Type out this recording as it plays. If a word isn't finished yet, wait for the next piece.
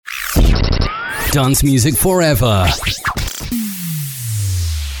Dance music forever.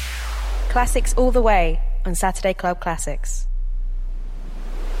 Classics all the way on Saturday Club Classics.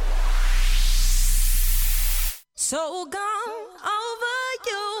 So gone over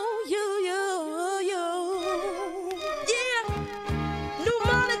you. Yeah, new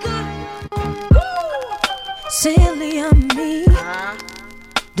Monica. Woo! Silly of me,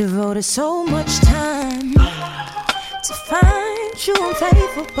 devoted so much time to find you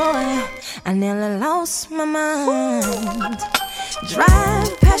unfaithful, boy. I nearly lost my mind.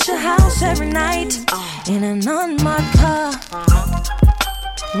 Drive past your house every night in an unmarked car,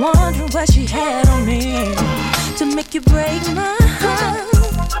 wondering what she had on me to make you break my heart.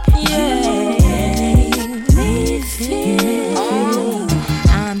 Yeah, me feel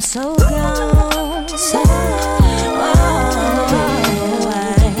I'm so gone. So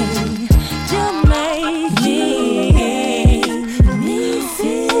you make me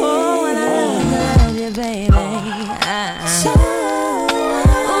feel. Oh, and I love you, baby.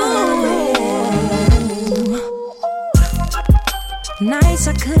 Nights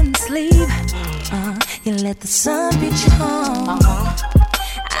I couldn't sleep. You let the sun beat you home.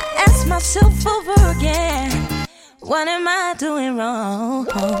 I ask myself over again, what am I doing wrong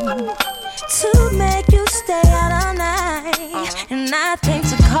to make you stay out all night and nothing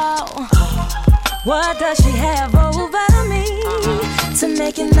to call? What does she have over me to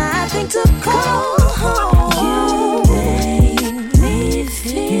make it nothing to call? You make me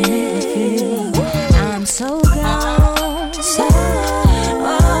feel I'm so gone. So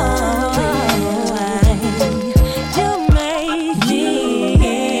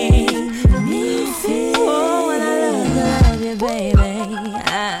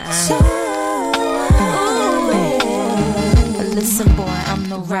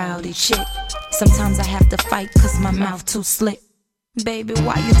rowdy chick. Sometimes I have to fight cause my mouth too slick. Baby,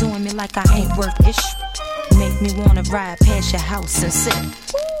 why you doing me like I ain't worth it? Make me wanna ride past your house and sit,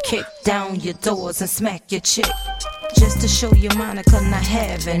 kick down your doors and smack your chick, just to show you Monica not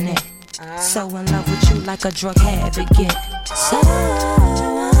having it. So in love with you like a drug habit get. So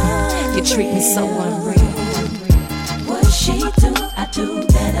you treat me so unreal. What she do, I do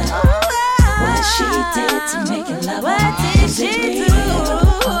better. What she did to make it love. What did she do?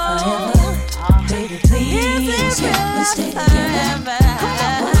 Baby, please, can we stay together?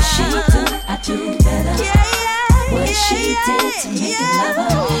 What she do, I do better. What she did to make it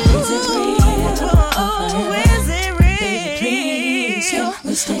love. Is it real or forever? Baby, please, can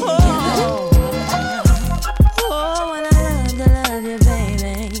we stay together? Oh, and I love you,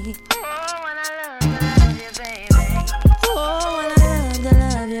 baby. Oh, and I love you, baby.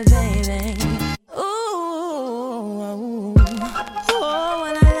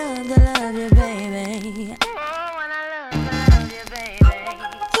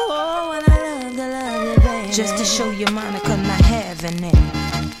 Oh, and I love you, baby. Just to show you Monica not having it.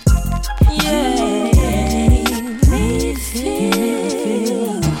 Yeah, me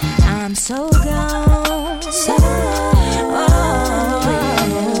feel I'm so gone. So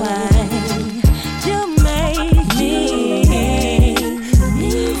you make me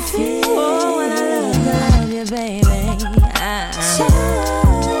feel. Oh, and I love you, baby.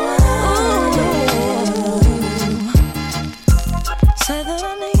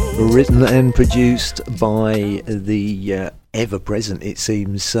 Written and produced by the ever-present, it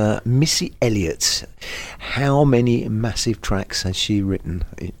seems, Missy Elliott. How many massive tracks has she written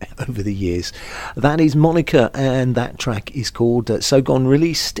over the years? That is Monica, and that track is called So Gone,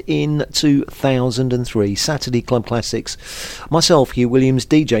 released in 2003. Saturday Club Classics. Myself, Hugh Williams,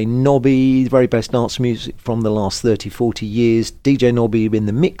 DJ Nobby, the very best dance music from the last 30-40 years. DJ Nobby in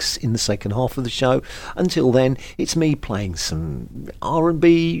the mix in the second half of the show. Until then, it's me playing some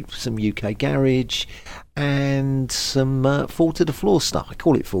R&B, some UK garage, and some Fall to the Floor stuff. I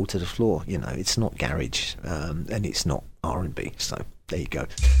call it Fall to the Floor, you know, it's not garage, and it's not R&B, so there you go.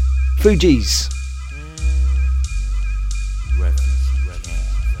 Fugees.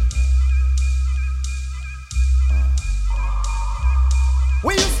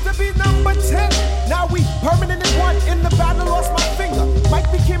 We used to be number 10, now we permanent in one. In the battle, lost my finger.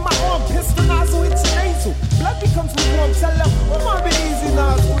 Mike became my arm, pistol nozzle, it's a nasal. Blood becomes lukewarm, tell them, oh my, be easy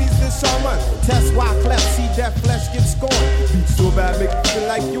now, squeeze this summer. Test why cleft, see that flesh get scorned. Beat so bad, make you feel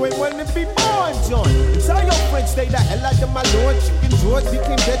like you ain't wanting to be born, John. And tell your friends, stay the hell out of my lord. Chicken George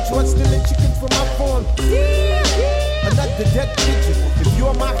became dead George, stealing chickens from my farm. Another dead pigeon. If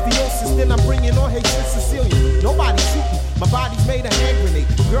you're mafiosis, then I'm bringing on Haitian Sicilian. Nobody shooting, my body's made a hand grenade.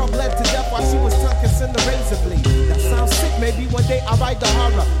 Girl bled to death while she was tongue kissing the razor blade. That sounds sick, maybe one day day I ride the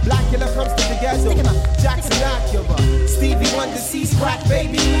horror. Blackula comes to the ghetto. Jackson Acura. Stevie Wonder sees crack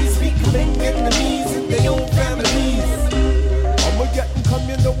babies becoming enemies in their own families. I'ma get them come,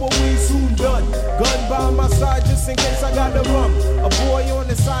 you know what we soon done. Gun by my side just in case I got the rum. A boy on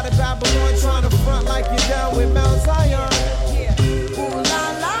the side of Babylon trying to front like you're down with Mount Zion. Ooh la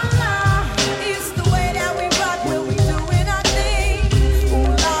la la, it's the way that we rock when we doing our thing.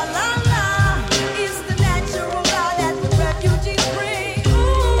 Ooh la la la, it's the natural law that the refugees bring.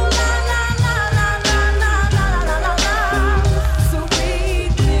 Ooh la la la la la la la la la la. So we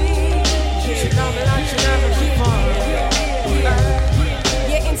think.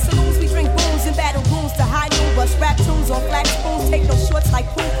 Yeah, in saloons we drink booze and battle goons to high noon. Bust rap tunes on flat spoons, take no shorts like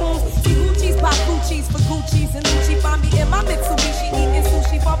poo-poos. See Gucci's, pop Gucci's for Gucci's and Lucci. Find me in my Mitsubishi eating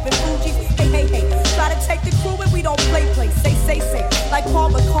sushi, bumping Fuji's. Hey, hey, hey, try to take the crew and we don't play. Say, like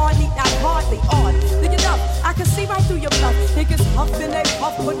Paul McCartney, not hardly on. Look it up, I can see right through your bluff. Niggas huffing they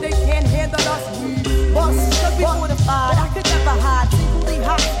puff, but they can't handle us. We bust, cause we fortified, I could never hide. Singly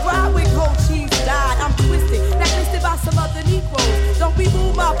hot, ride with cold cheese, died. I'm twisted, blacklisted by some other Negroes. Don't be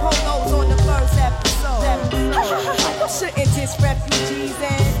move my polos on the first episode. You shouldn't diss refugees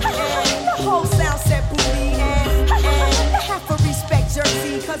and the whole sound set booty and you have to respect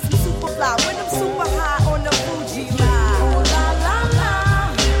Jersey cause I'm super fly when I'm super high on the Fuji line. Ooh la la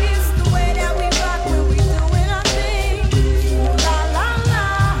la, it's the way that we rock when we doing our thing. Ooh la la la,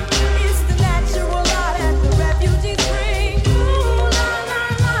 it's the natural law that the refugees bring. Ooh la la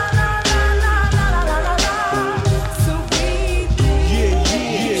la la la la la la la la. So we think.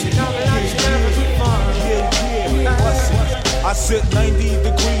 I sit 90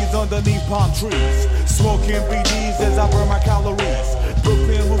 degrees underneath palm trees, smoking BDs as I burn my calories.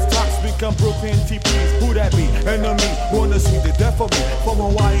 Brooklyn rooftops become Brooklyn TPs. Who that be? Enemy wanna see the death of me. From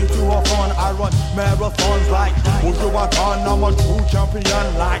Hawaii to Hawthorne, I run marathons like Wujuwatan. I'm a true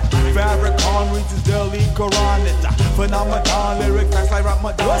champion like Farrakhan reaches Delhi Quran. It's a phenomenon, lyric facts like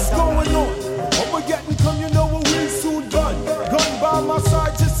Ramadan. What's going on? I'ma get and come, you know what we soon done. Gun by my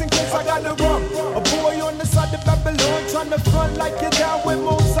side just in case I got the rum. A boy on the side of Babylon trying to front like you're down with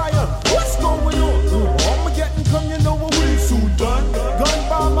Mount Zion. What's going on? I'ma get and come, you know what we soon done. Gun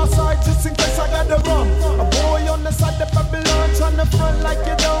by my side just in case I got the rum. A boy on the side of Babylon trying to front like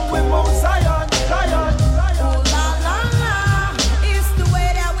you're down with Mount Zion. Zion. Ooh la la la, it's the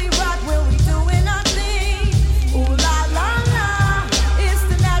way that we rock when we doing our thing. Ooh la la la, it's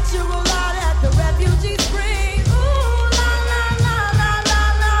the natural law that the refugees bring. Ooh la la la la la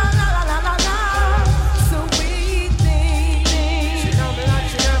la la la la la. So we think.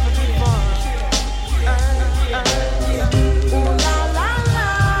 Ooh la la la,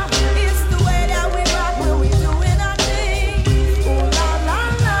 it's the way that we rock when we doing our thing. Ooh la la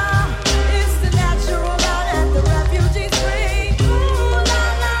la, it's the natural law that the refugees bring. Ooh la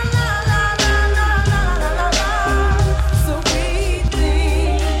la la la la la la la la. So we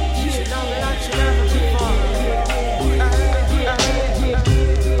think.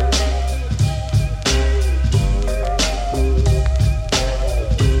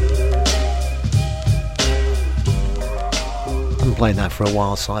 I've been playing that for a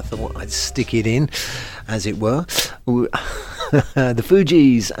while, so I thought I'd stick it in, as it were. The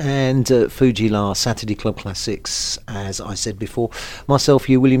Fugees and Fuji La Saturday Club Classics, as I said before. Myself,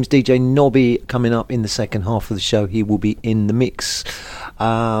 Hugh Williams, DJ Nobby coming up in the second half of the show. He will be in the mix.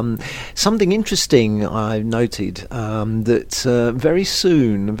 Something interesting I noted that very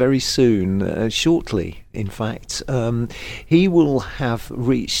soon, shortly, in fact, he will have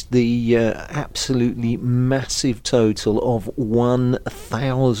reached the absolutely massive total of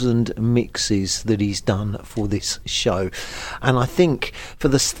 1,000 mixes that he's done for this show. And I think for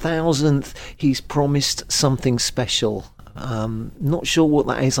the 1,000th, he's promised something special. Not sure what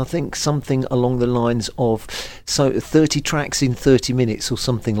that is. I think something along the lines of 30 tracks in 30 minutes or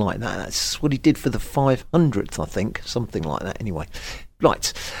something like that. That's what he did for the 500th, I think. Something like that anyway.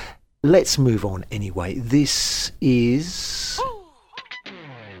 Right, let's move on anyway. This is...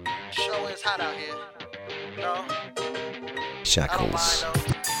 Show is hot out here. No. Shackles.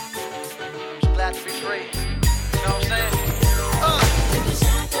 I'm glad to be free. You know what I'm saying?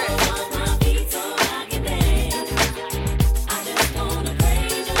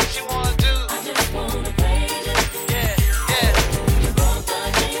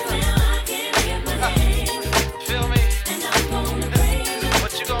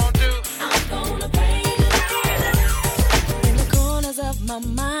 My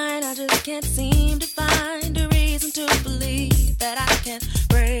mind, I just can't seem to find a reason to believe that I can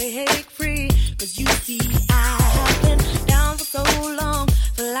break free. Cause you see, I have been down for so long,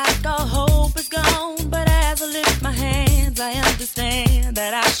 feel like all hope is gone. But as I lift my hands, I understand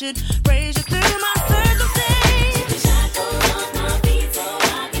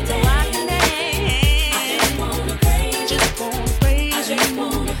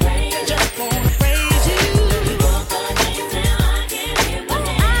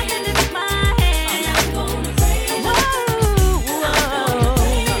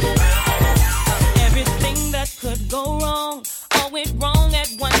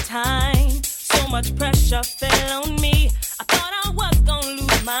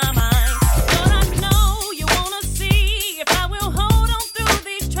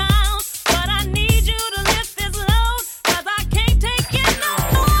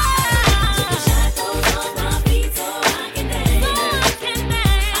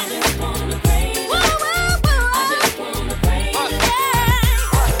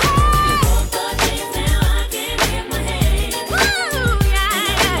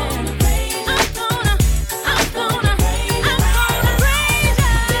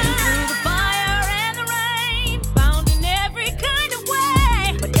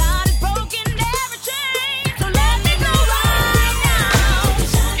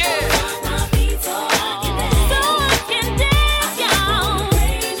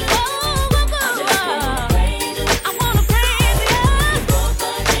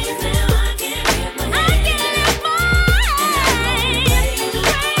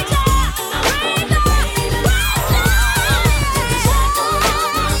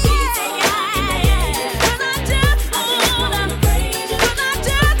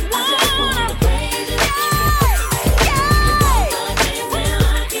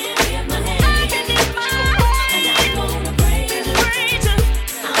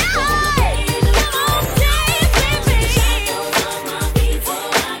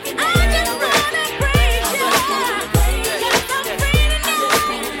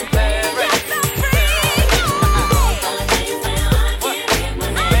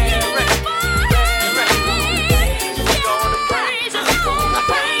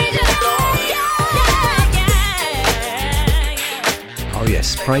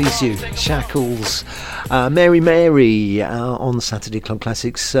Praise You, Shackles, Mary Mary on Saturday Club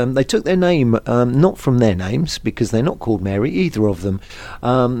Classics. They took their name not from their names, because they're not called Mary, either of them.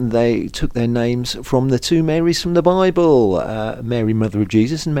 They took their names from the two Marys from the Bible, Mary Mother of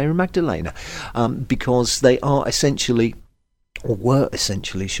Jesus and Mary Magdalena, because they are essentially, or were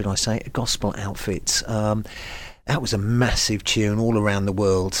essentially, should I say, a gospel outfit. That was a massive tune all around the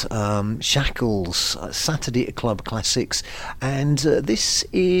world. Shackles, Saturday at Club Classics, and this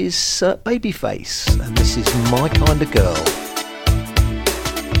is Babyface, and this is My Kind of Girl.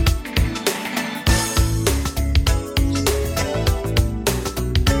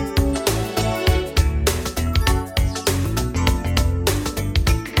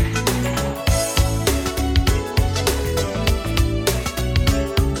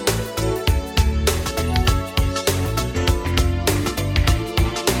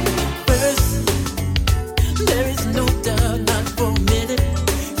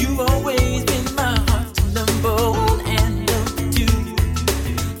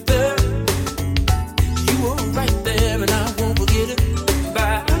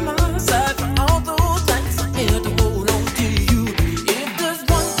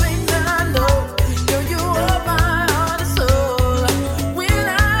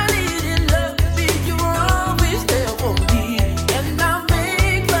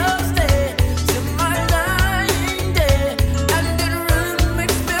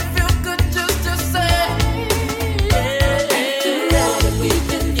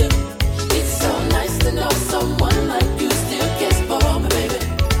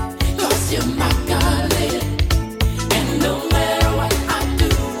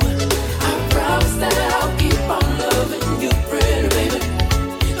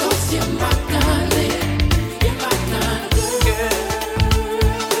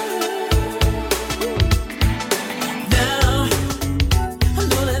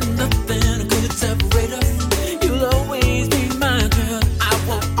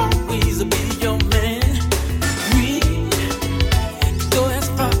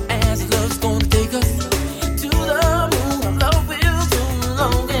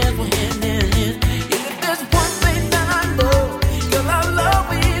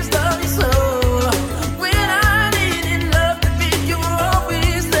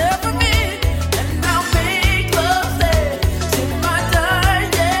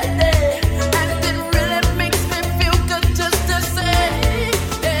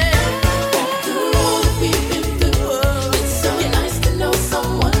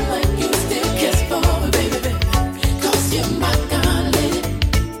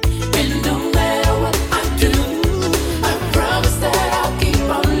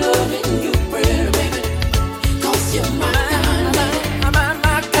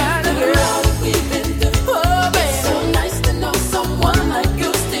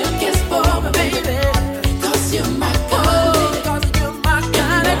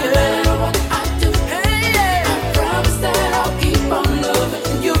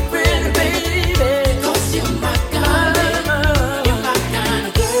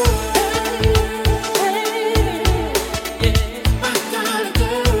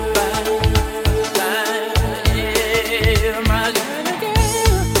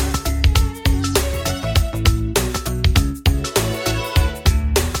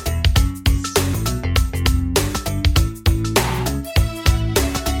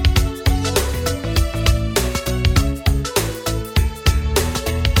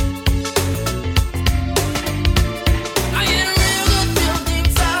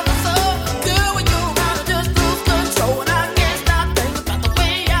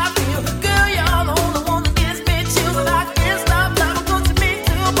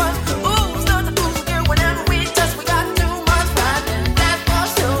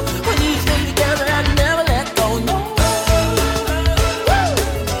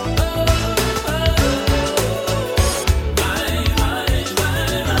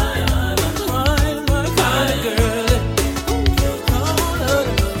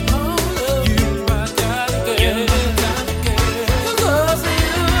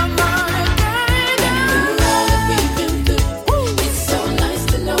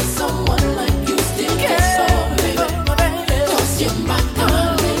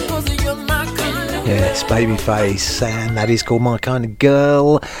 Babyface, and that is called My Kind of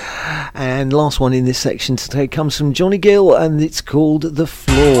Girl. And last one in this section today comes from Johnny Gill, and it's called The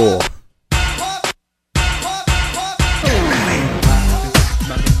Floor.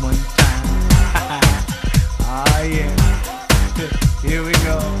 Here we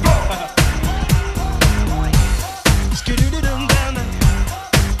go.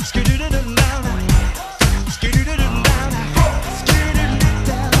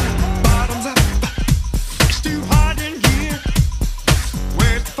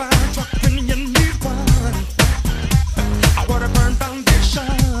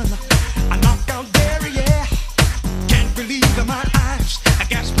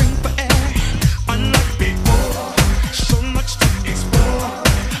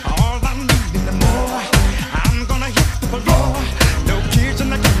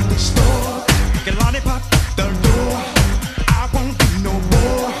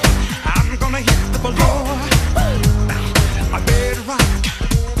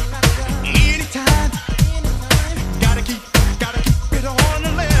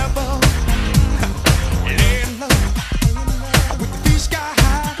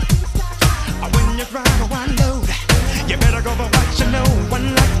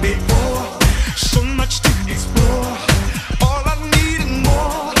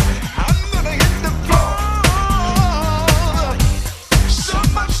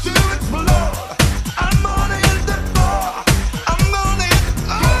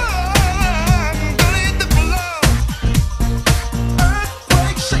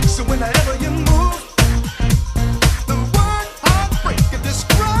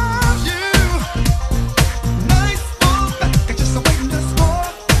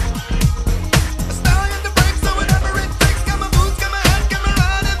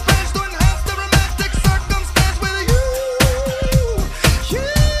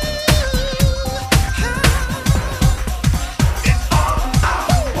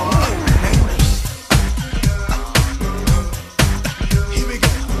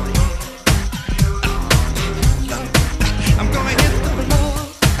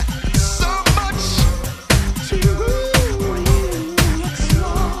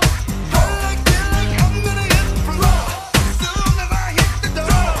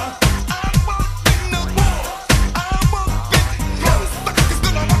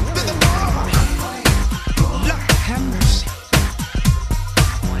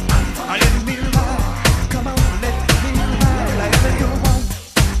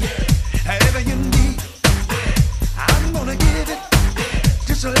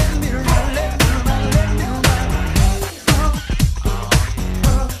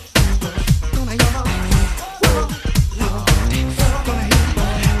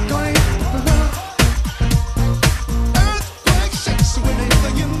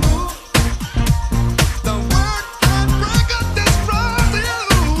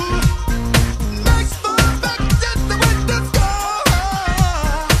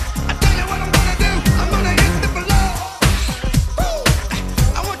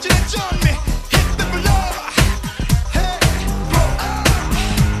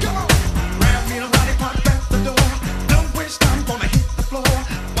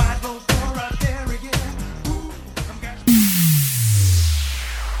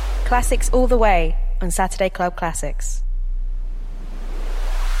 Classics all the way on Saturday Club Classics.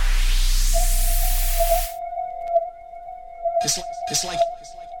 It's like it's like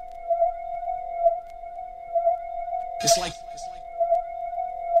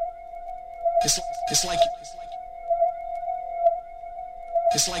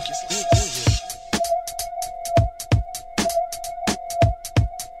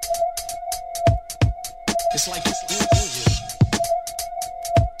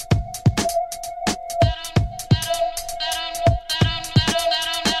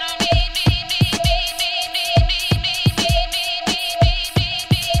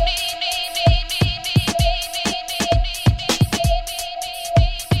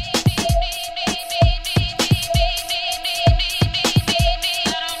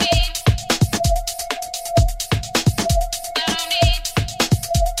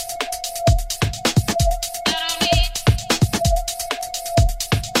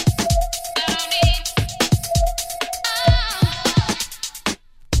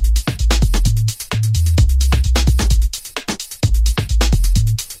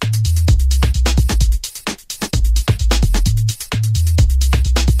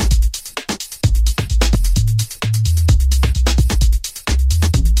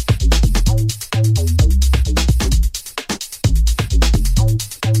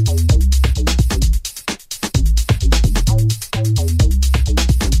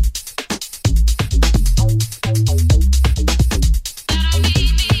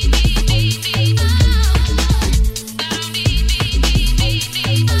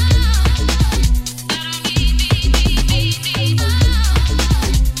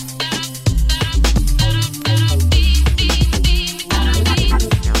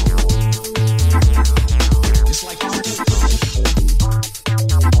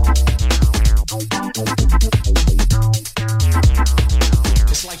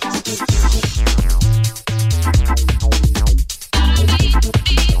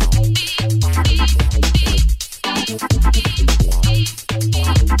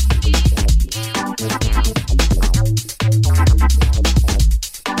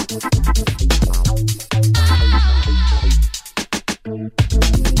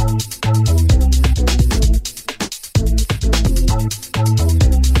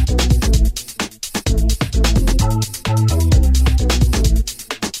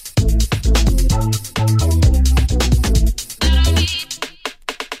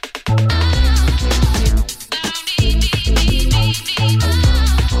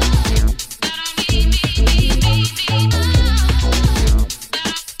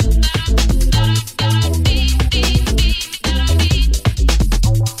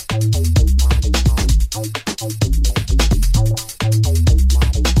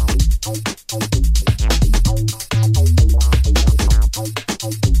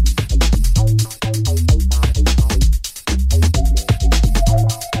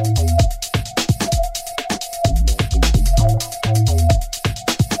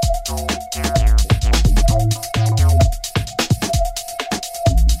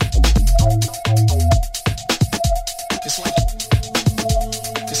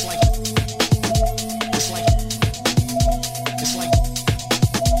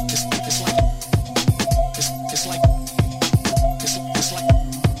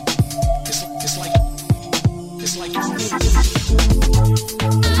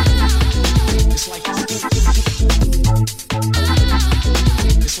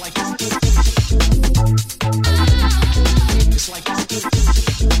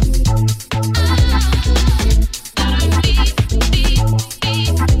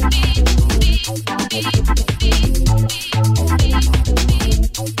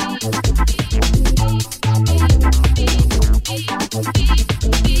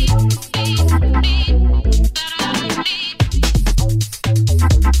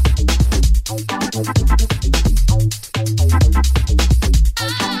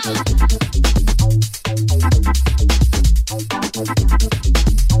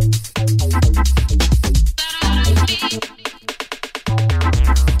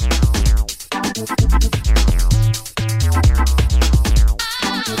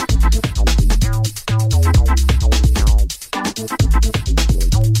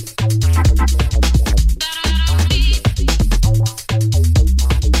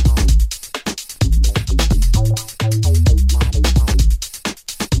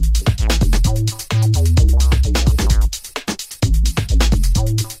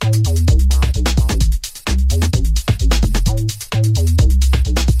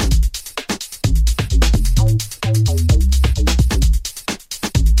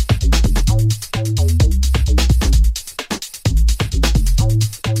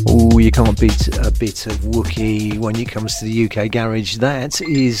you can't beat a bit of Wookie when it comes to the UK Garage. That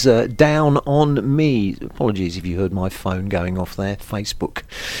is Down on Me. Apologies if you heard my phone going off there. Facebook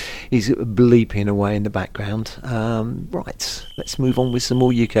is bleeping away in the background. Right, let's move on with some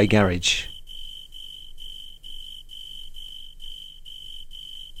more UK Garage.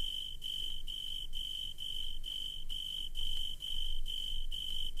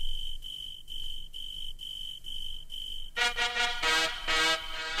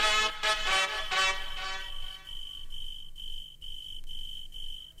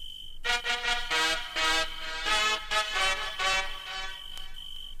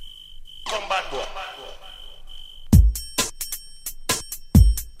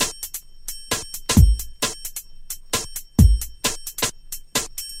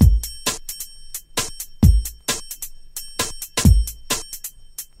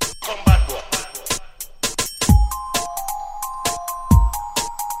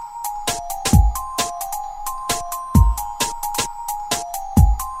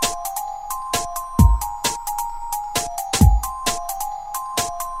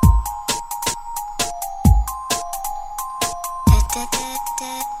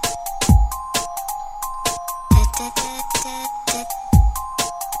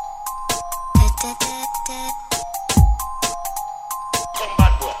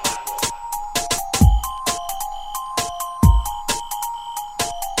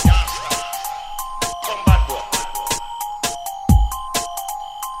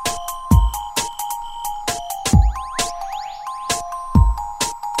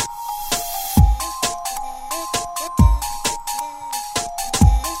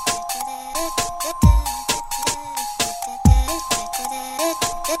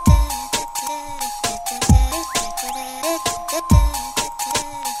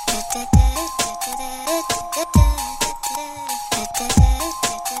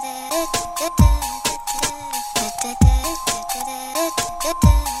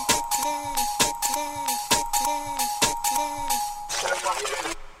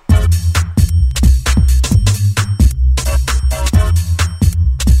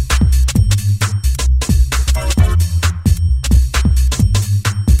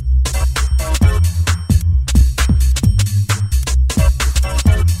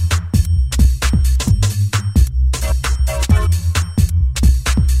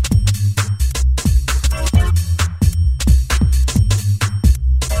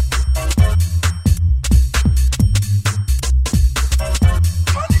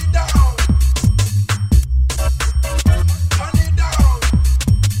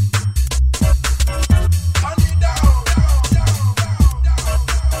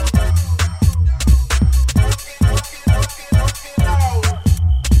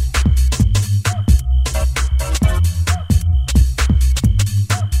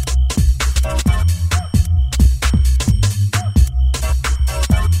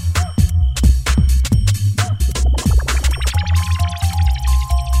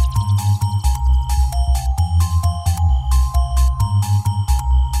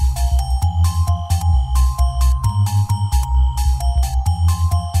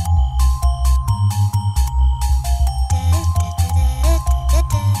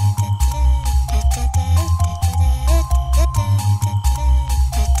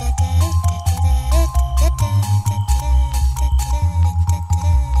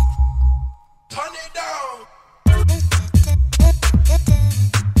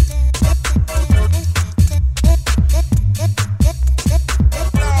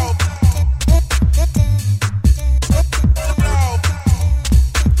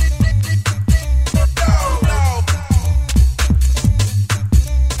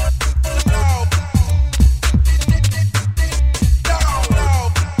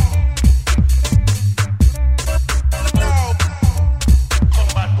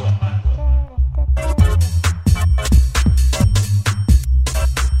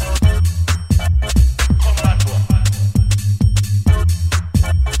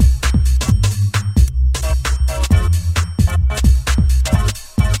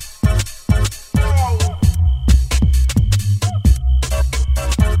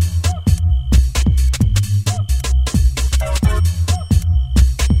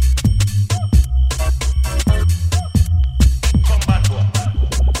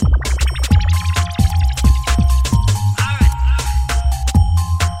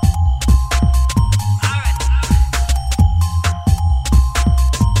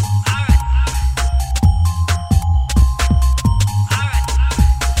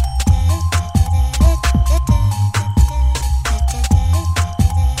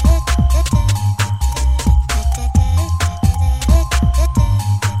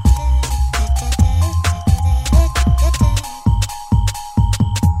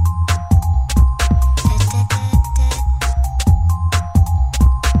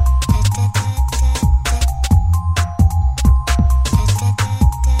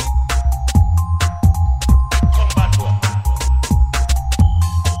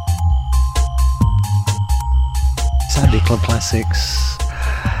 classics.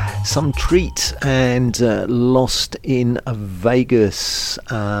 Some Treat and Lost in Vegas.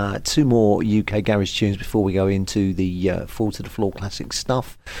 Two more UK garage tunes before we go into the Fall to the Floor classic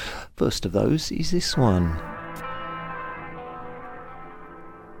stuff. First of those is this one.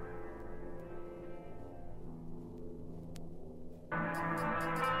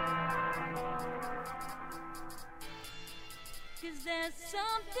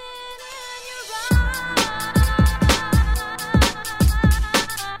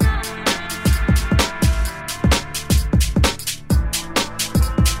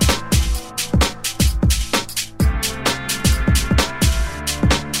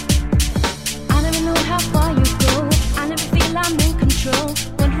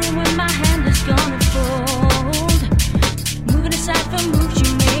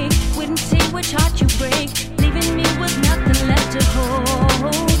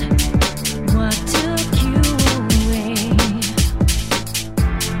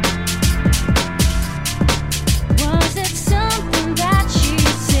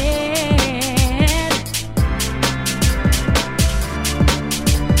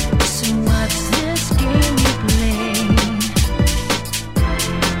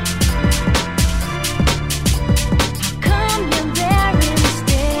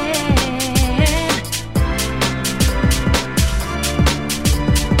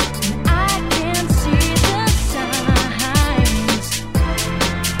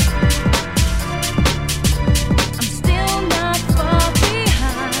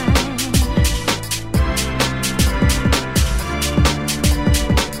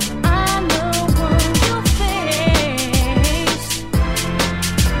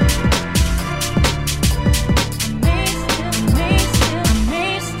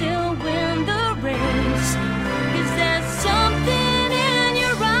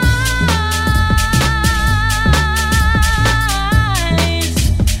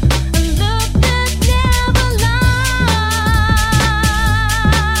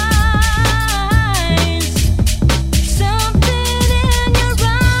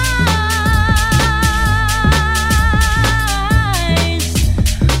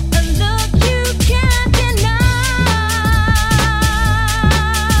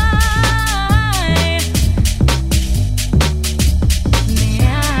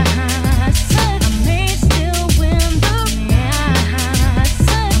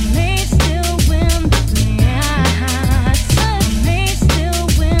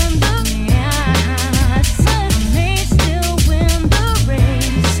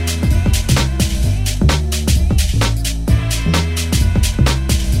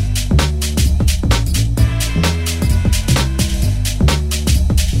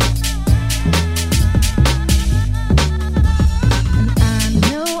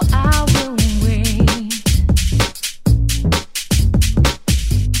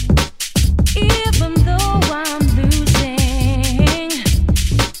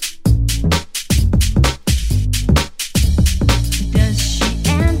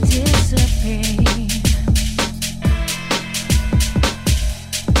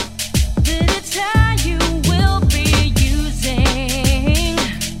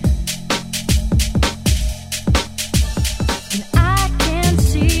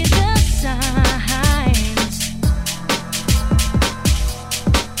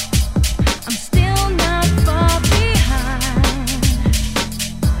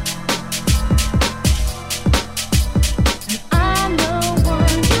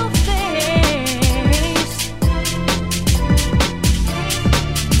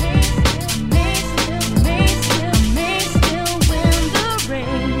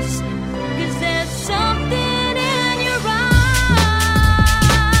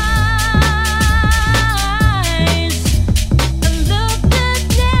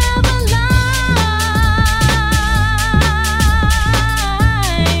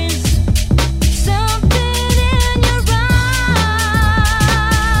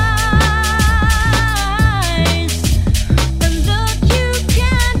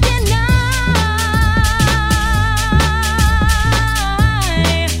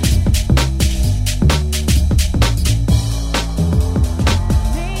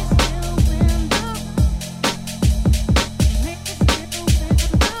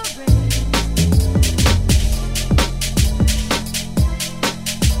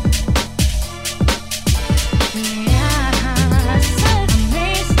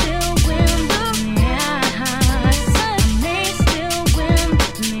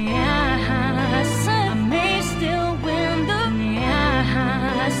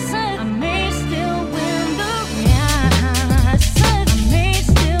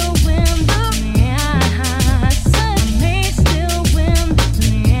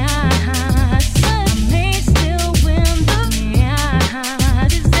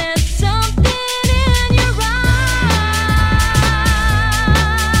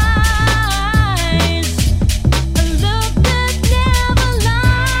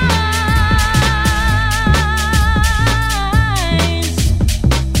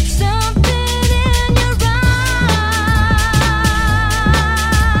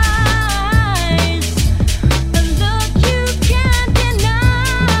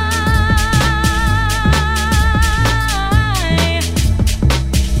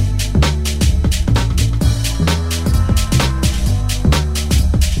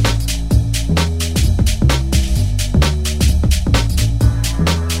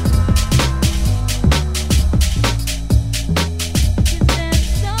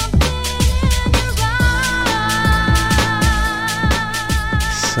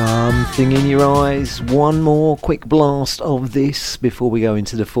 Something in Your Eyes. One more quick blast of this before we go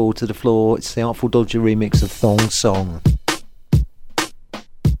into the Fall to the Floor. It's the Artful Dodger remix of Thong Song.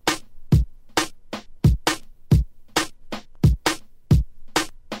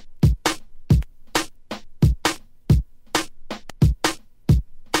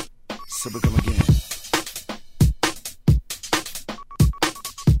 So we come again.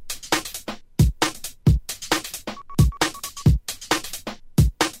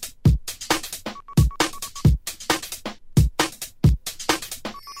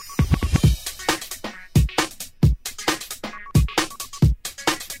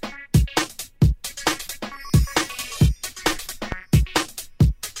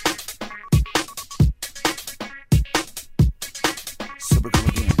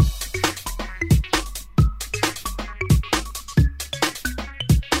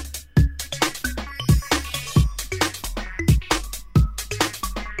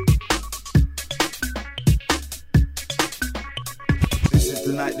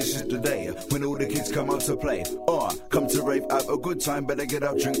 Time, better get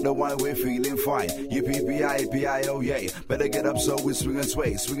up, drink the wine, we're feeling fine. Yippee-pee-I-pee-I, oh yay. Better get up so we swing and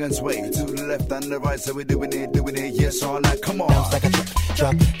sway to the left and the right, so we're doing it, yes, all night, come on. Bounce like a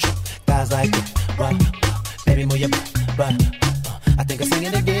truck, guys like what, baby move your butt, I think I'm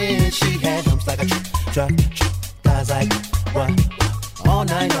singing again, she had dumps like a truck, guys like what, all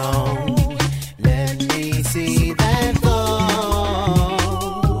night long, let me see that fall.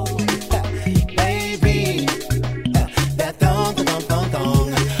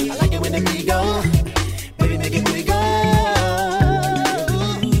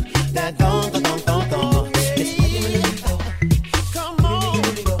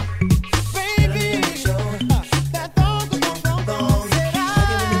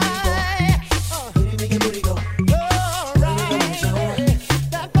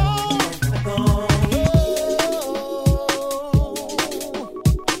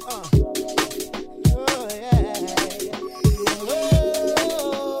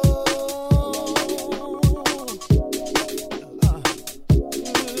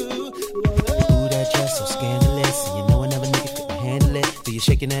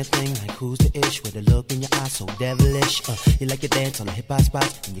 You like to dance on the hip-hop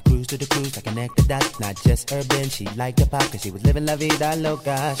spot and you cruise to the cruise like an actor dot. Not just urban, she liked the pop cause she was living la vida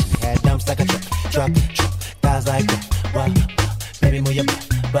loca. She had dumps like a truck, guys like what, baby move your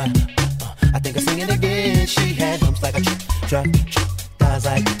butt, I think I'm singing again. She had dumps like a truck, guys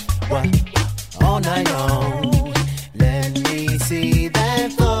like what, all night long, let me see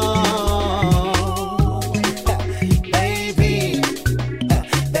that fall, baby,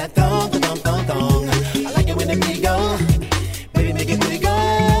 that thong, I like it when the beat go.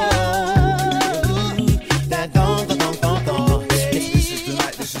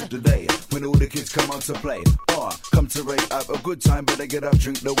 Come out to play, or come to rave, have a good time. Better get up,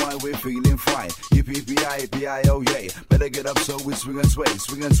 drink the wine, we're feeling fine. Yippee-pee-I-pee-I, oh yay. Better get up so we swing and sway to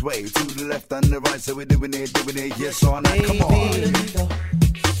the left and the right, so we're doing it, yes all night, come on.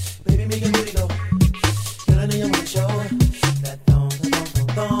 Baby, make your booty go. Girl, I know you wanna show that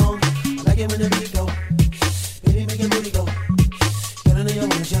thong. I like it when the beat go. Baby, make your booty go. Girl, I know you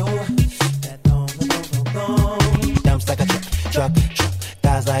wanna show that thong. Dumps like a truck,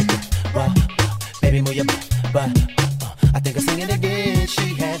 guys like what? Baby, move your butt, I think I'm singing again.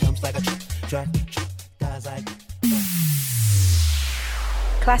 She had dumps like a truck, guys like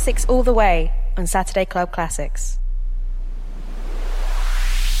Classics all the way on Saturday Club Classics.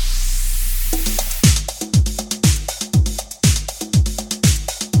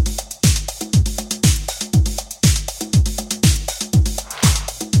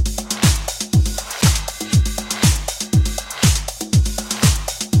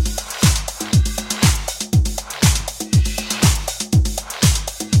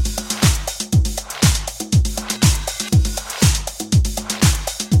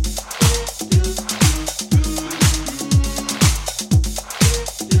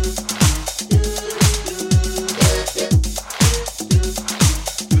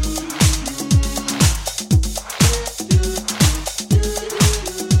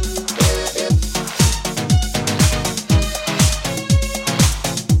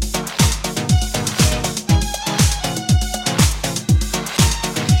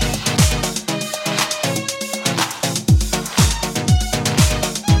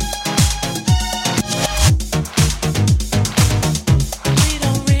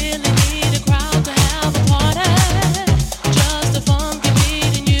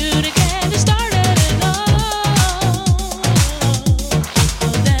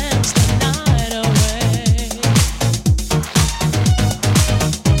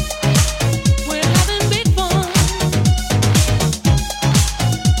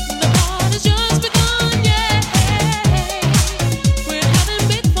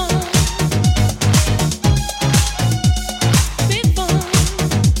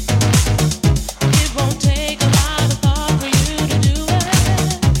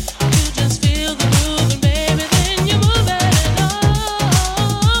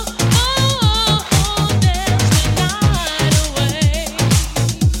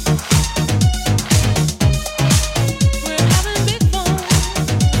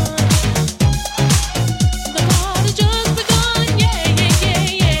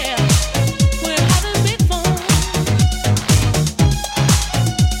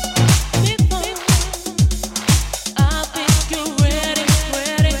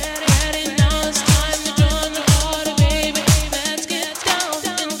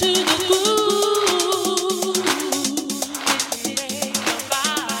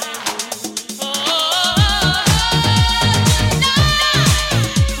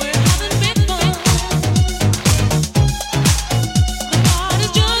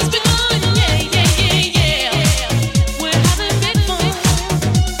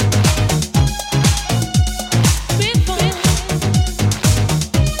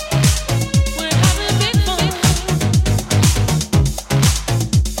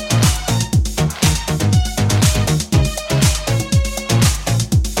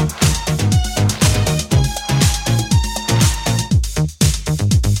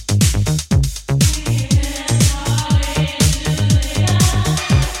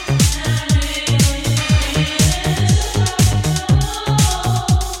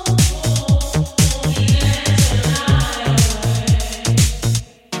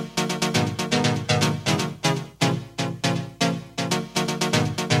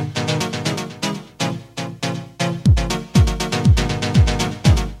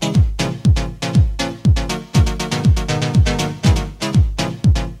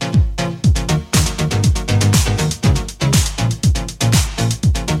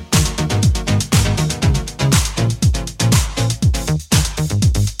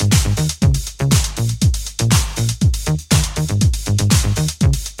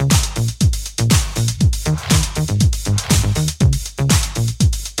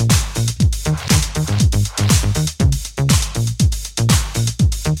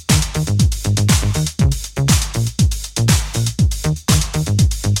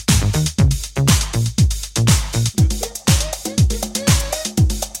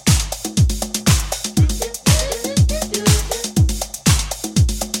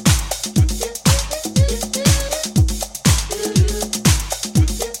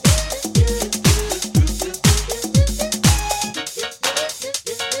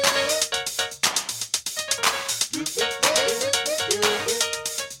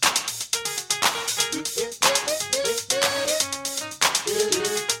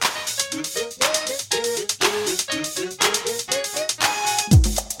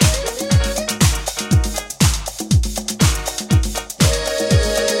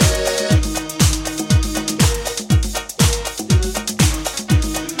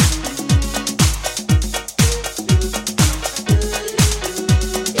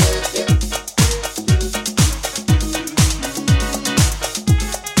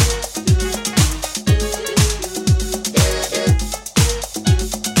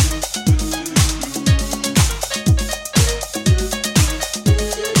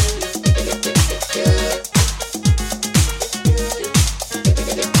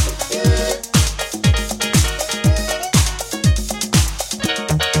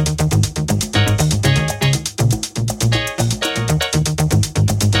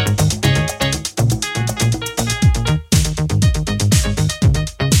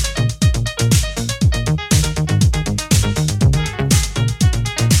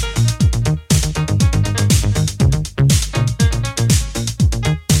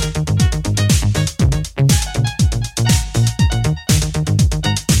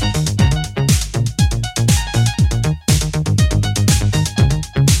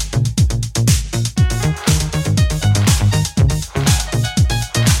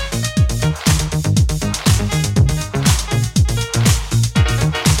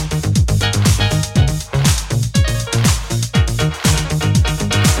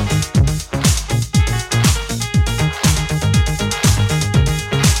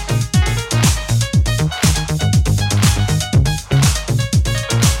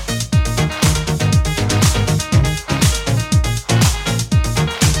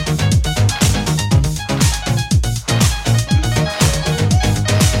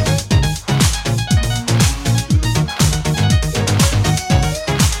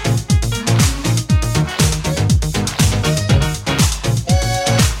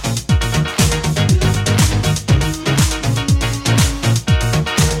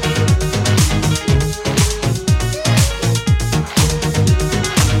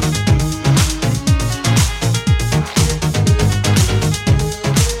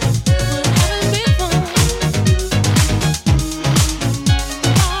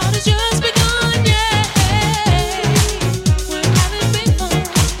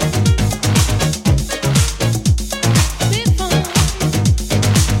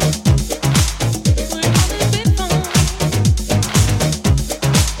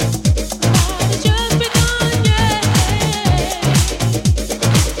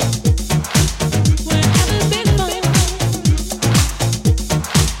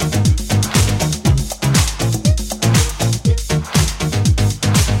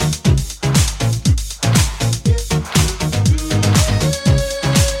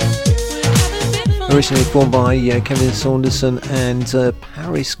 originally formed by Kevin Saunderson and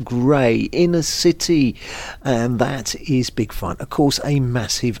Paris Gray, Inner City, and that is big fun. Of course, a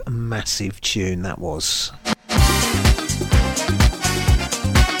massive, massive tune that was.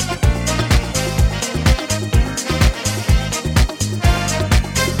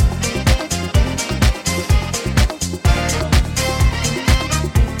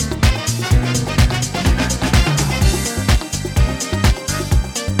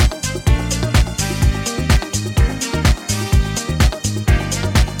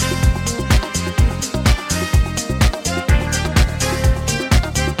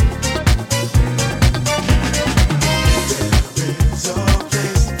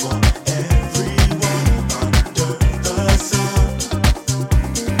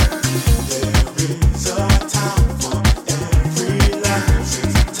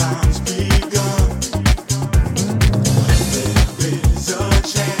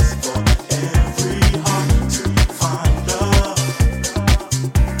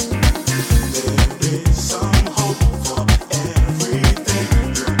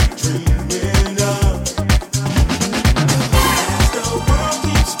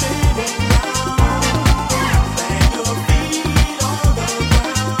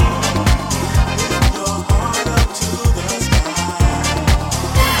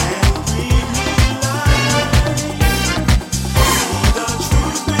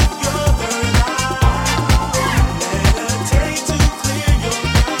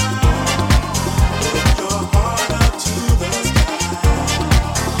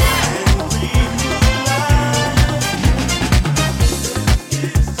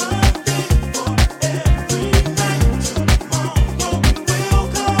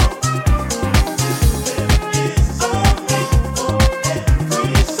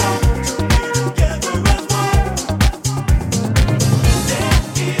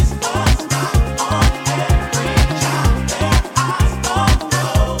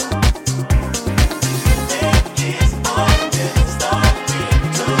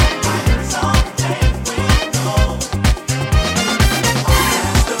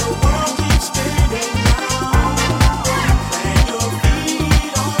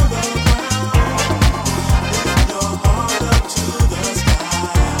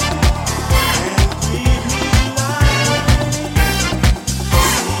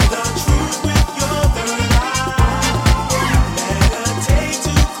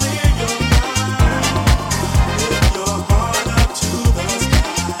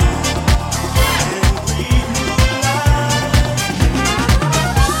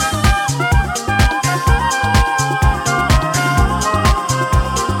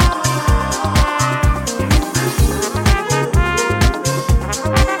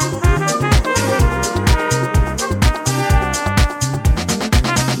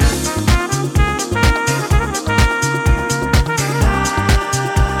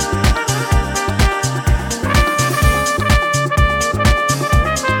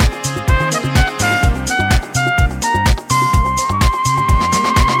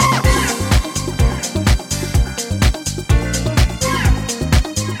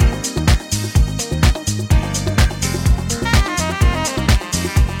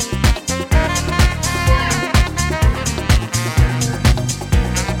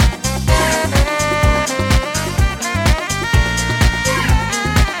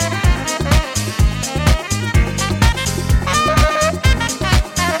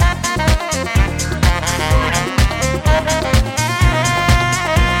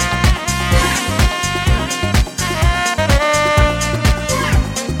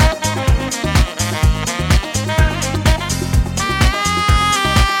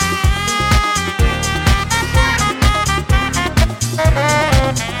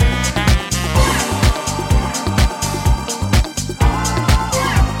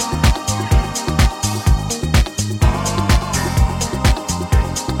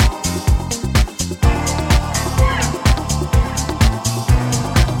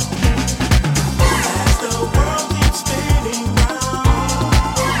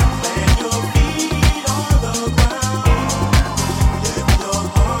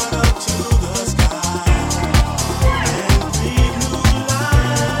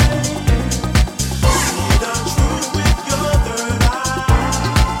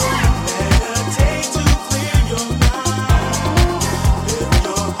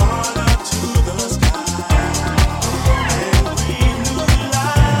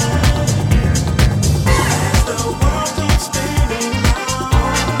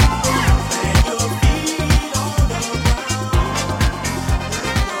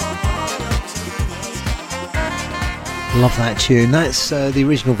 Love that tune. That's the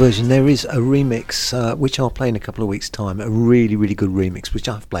original version. There is a remix which I'll play in a couple of weeks' time. A really, really good remix which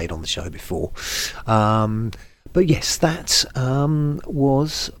I've played on the show before. But yes, that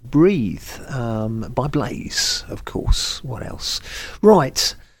was Breathe by Blaze, of course. What else?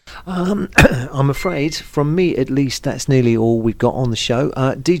 Right. I'm afraid, from me at least, that's nearly all we've got on the show.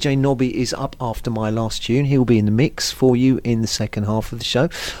 DJ Nobby is up after my last tune. He'll be in the mix for you in the second half of the show.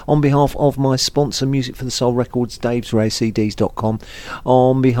 On behalf of my sponsor, Music for the Soul Records, davesraycds.com,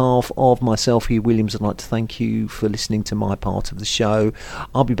 on behalf of myself, Hugh Williams, I'd like to thank you for listening to my part of the show.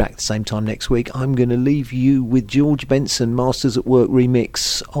 I'll be back at the same time next week. I'm going to leave you with George Benson, Masters at Work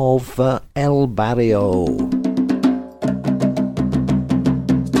remix of El Barrio.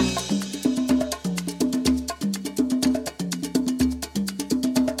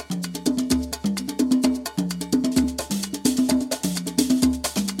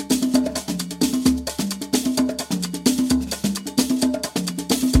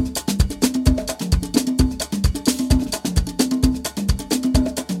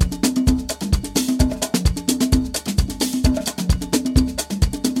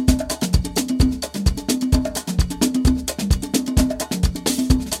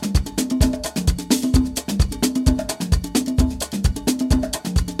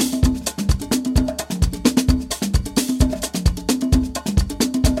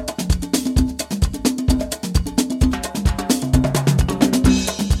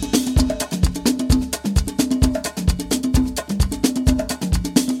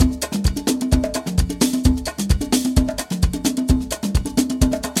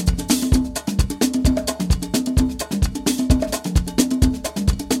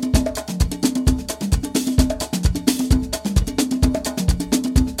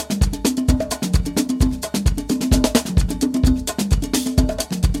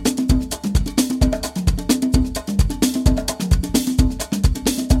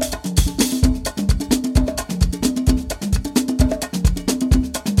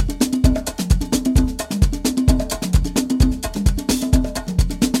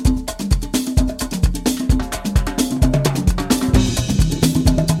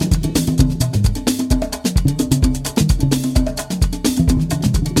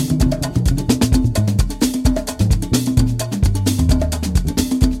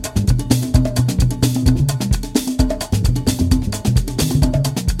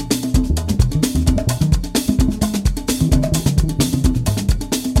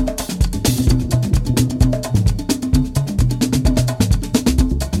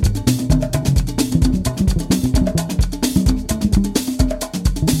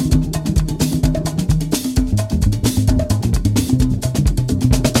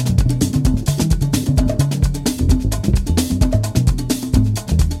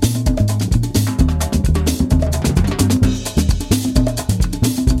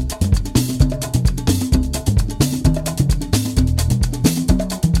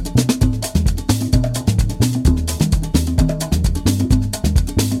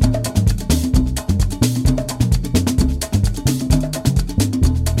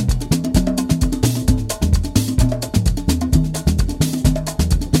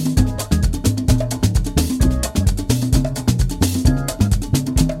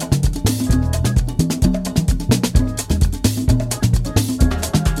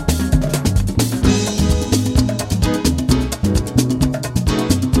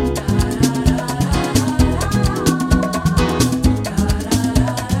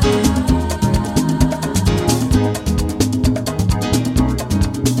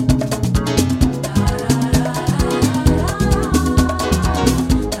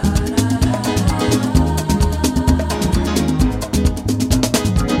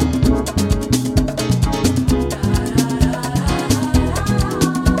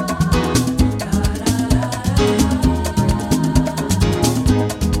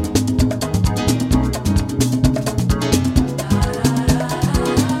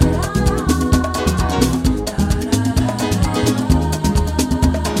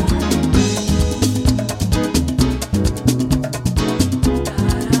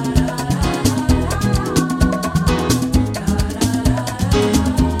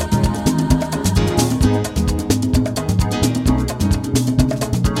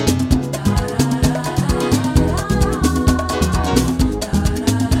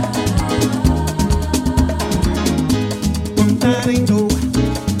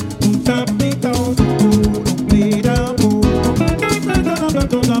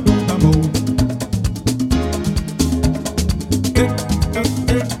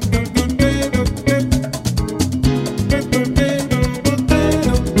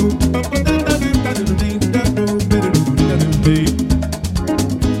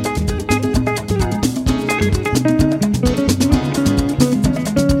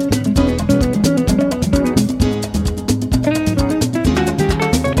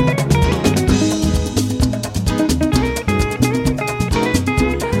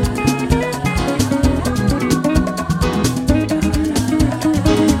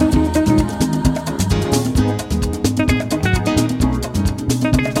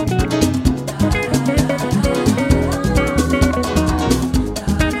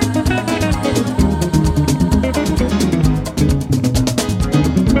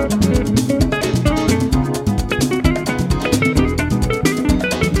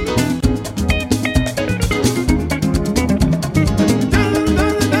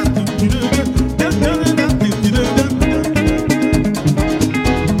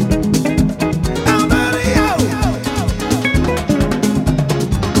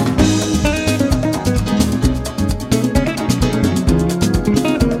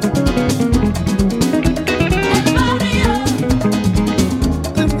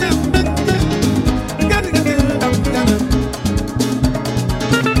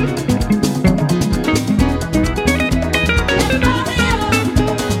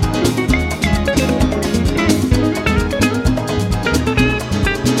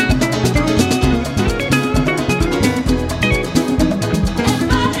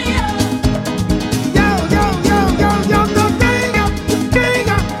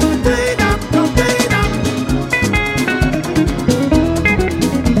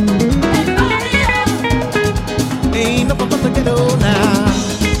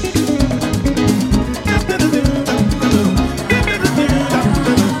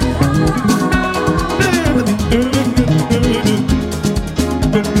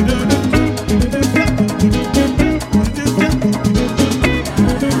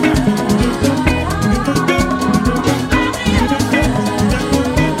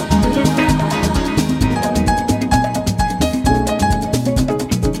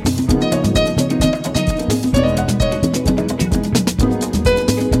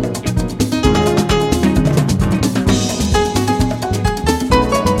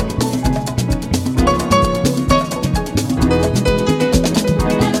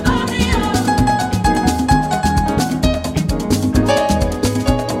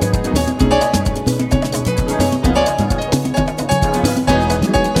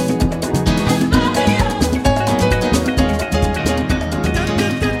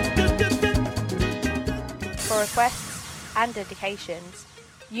 and dedications,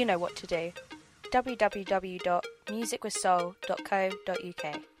 you know what to do.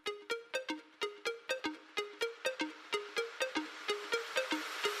 www.musicwithsoul.co.uk.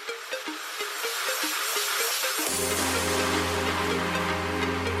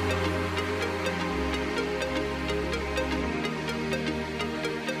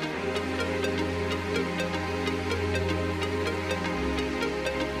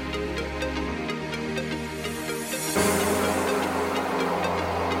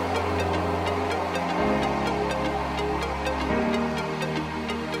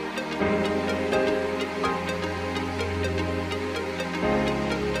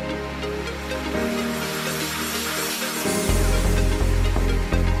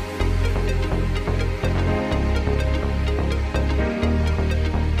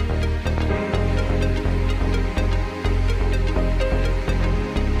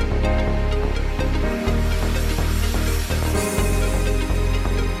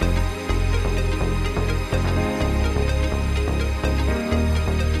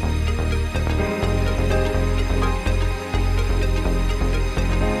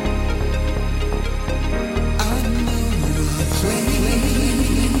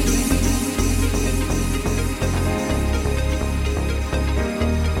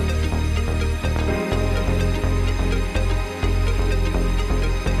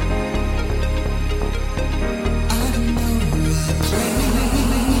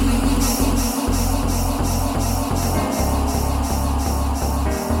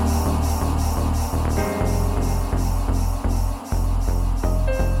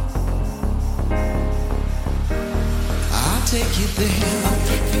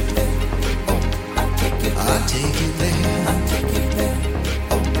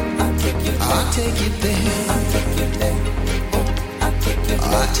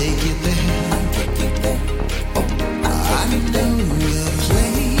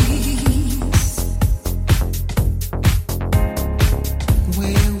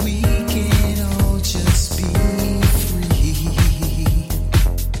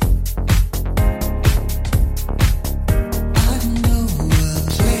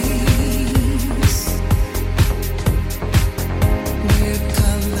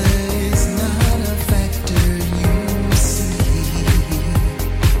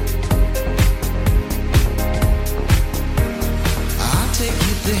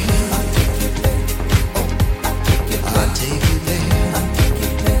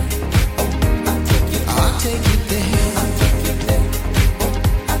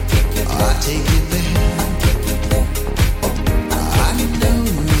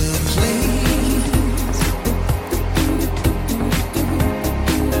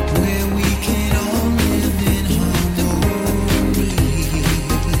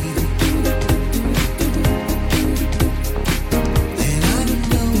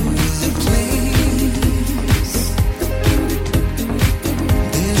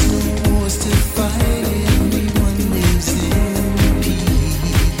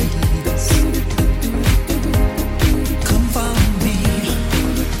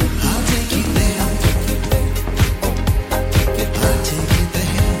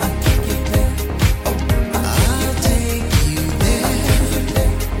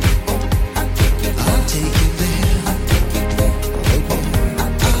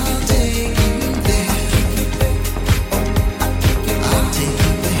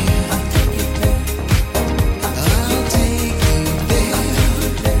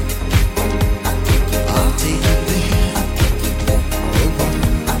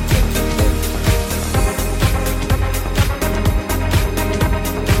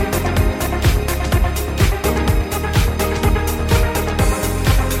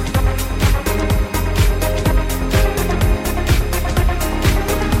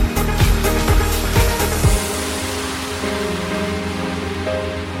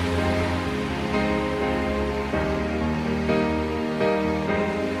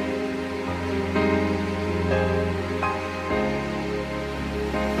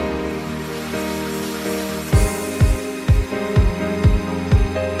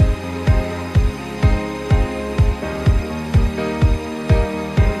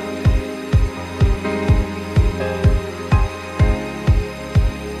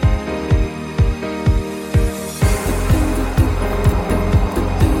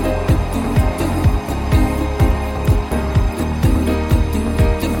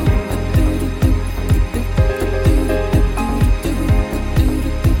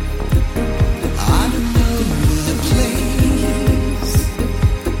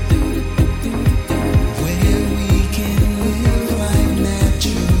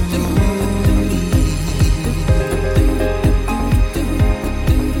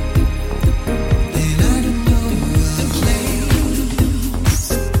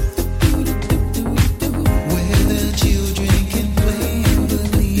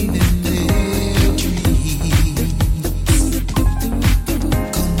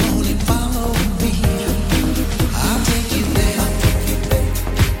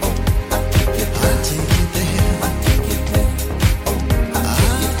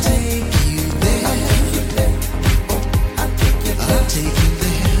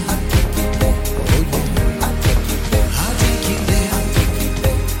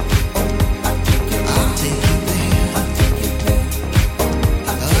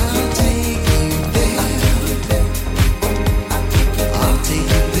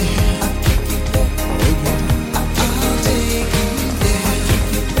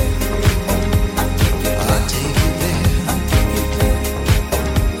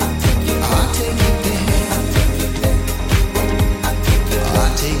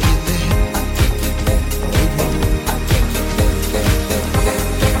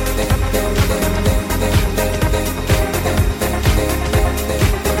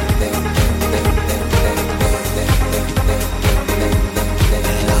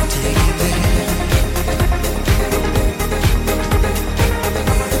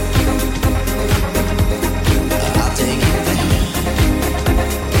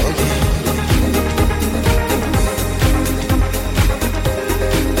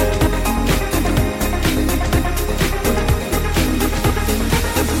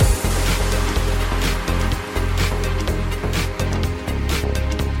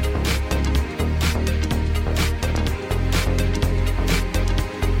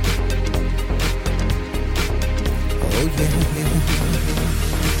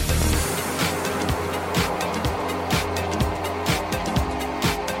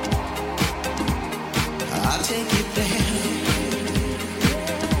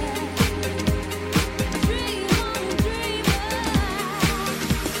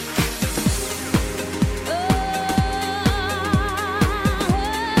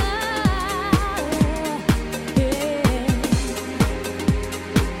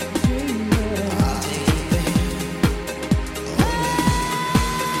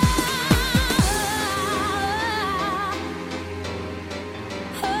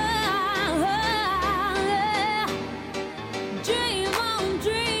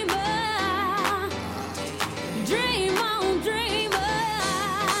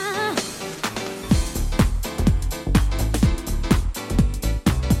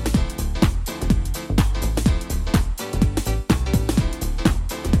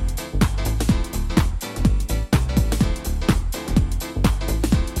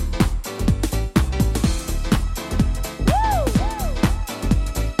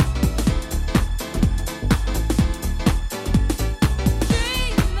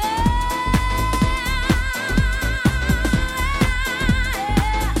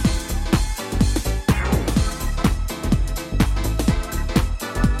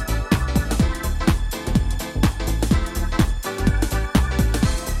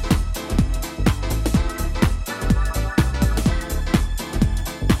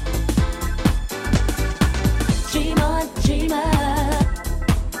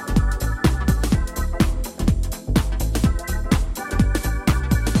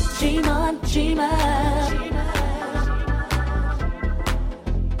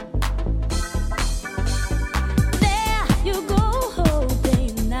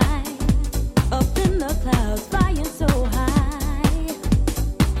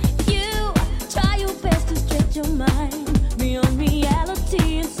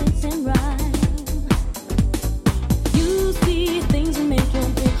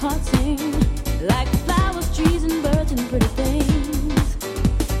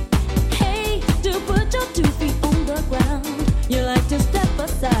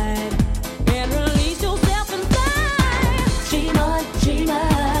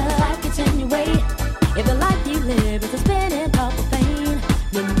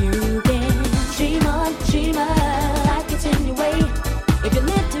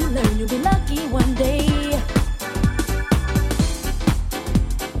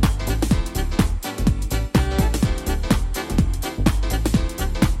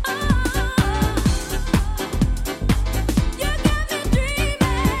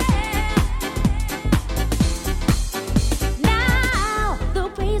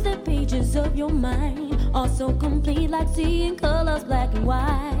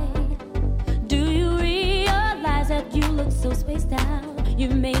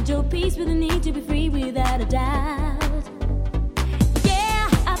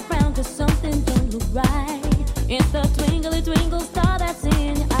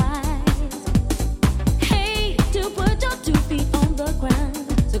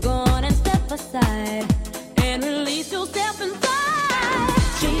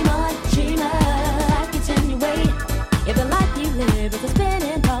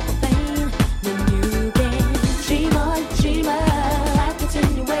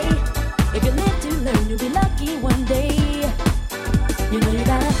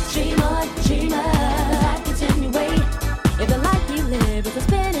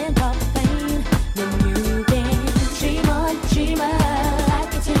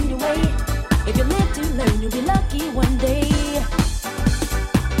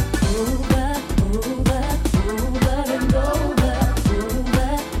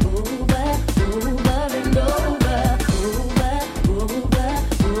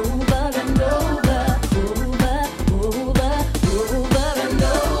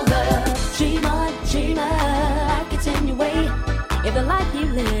 Dream on.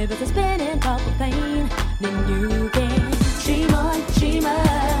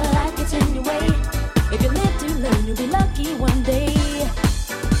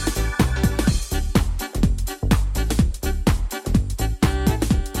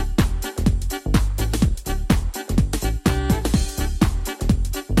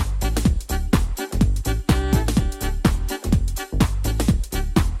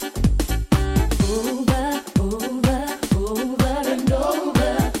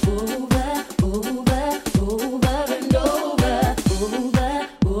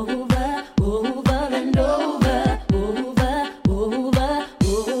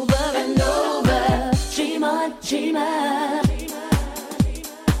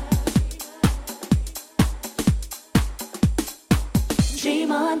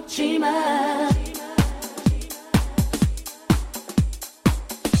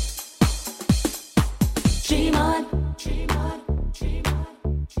 Dream on. Dream on. Dream on.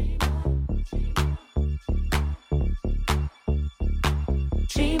 Dream on.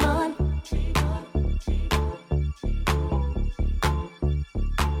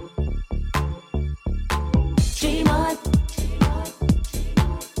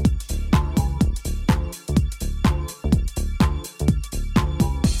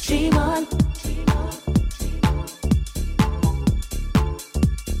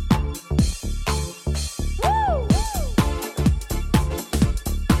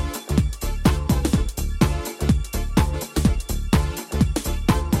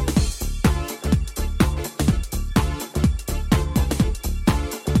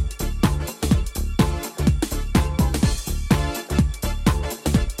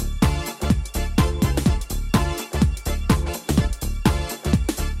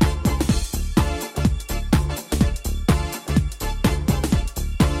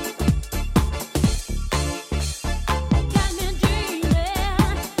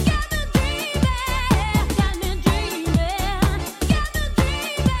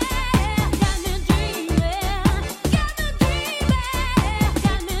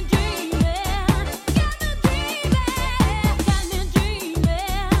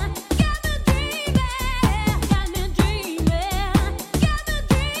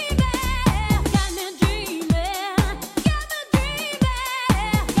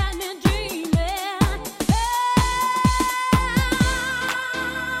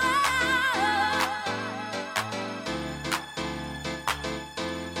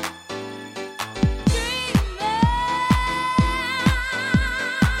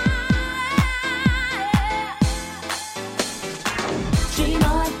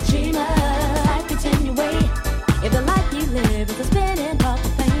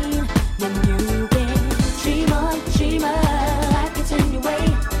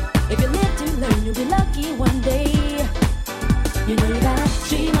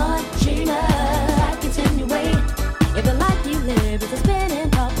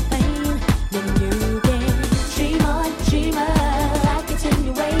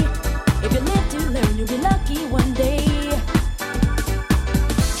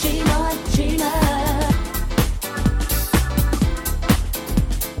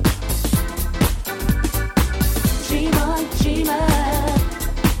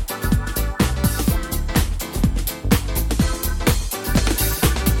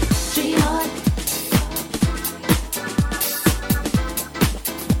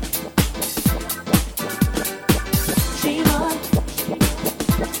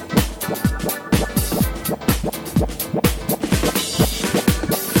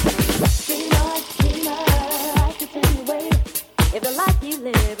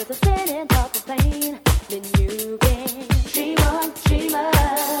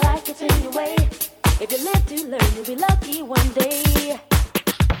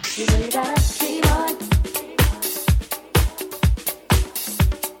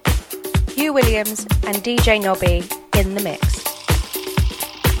 Hugh Williams and DJ Nobby in the mix.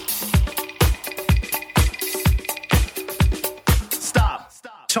 Stop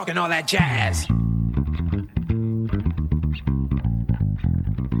talking all that jazz.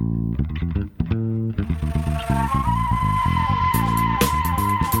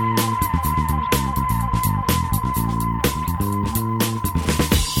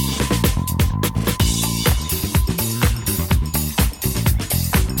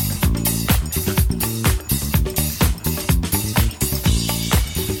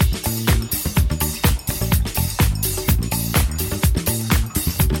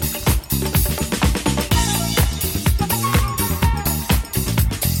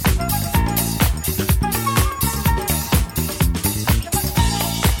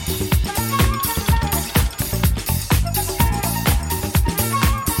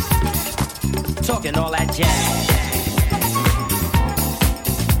 Talking all that jazz.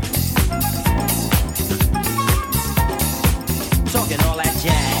 Talking all that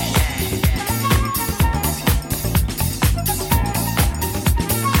jazz.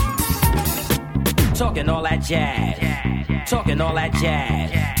 Talking all that jazz. Talking all that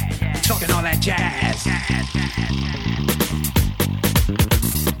jazz. Talking all that jazz.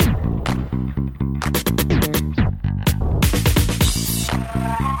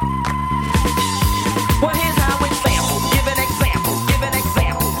 Well, here's how we sample. Give an example. Give an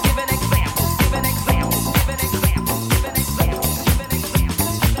example. Give an example. Give an example. Give an example. Give an example. Give an example.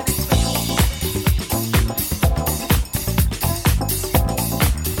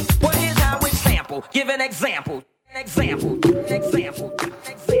 Well, here's how we sample. Give an example. Example. Example.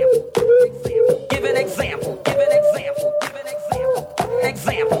 Example. Give an example. Give an example. Give an example.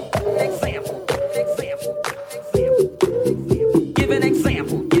 Example. Example. Example.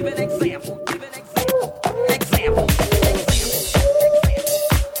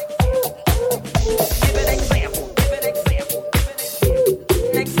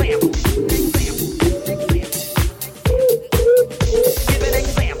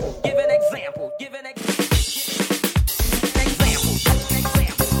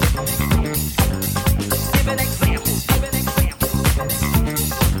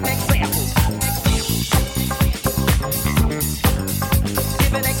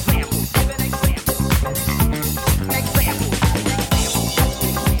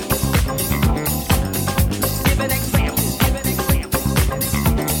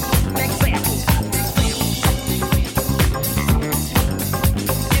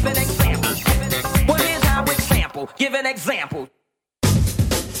 example.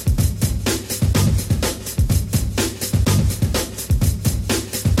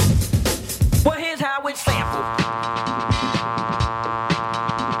 Well, here's how it's sampled.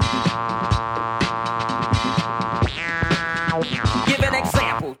 Give an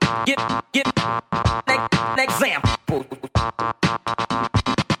example. Give an example.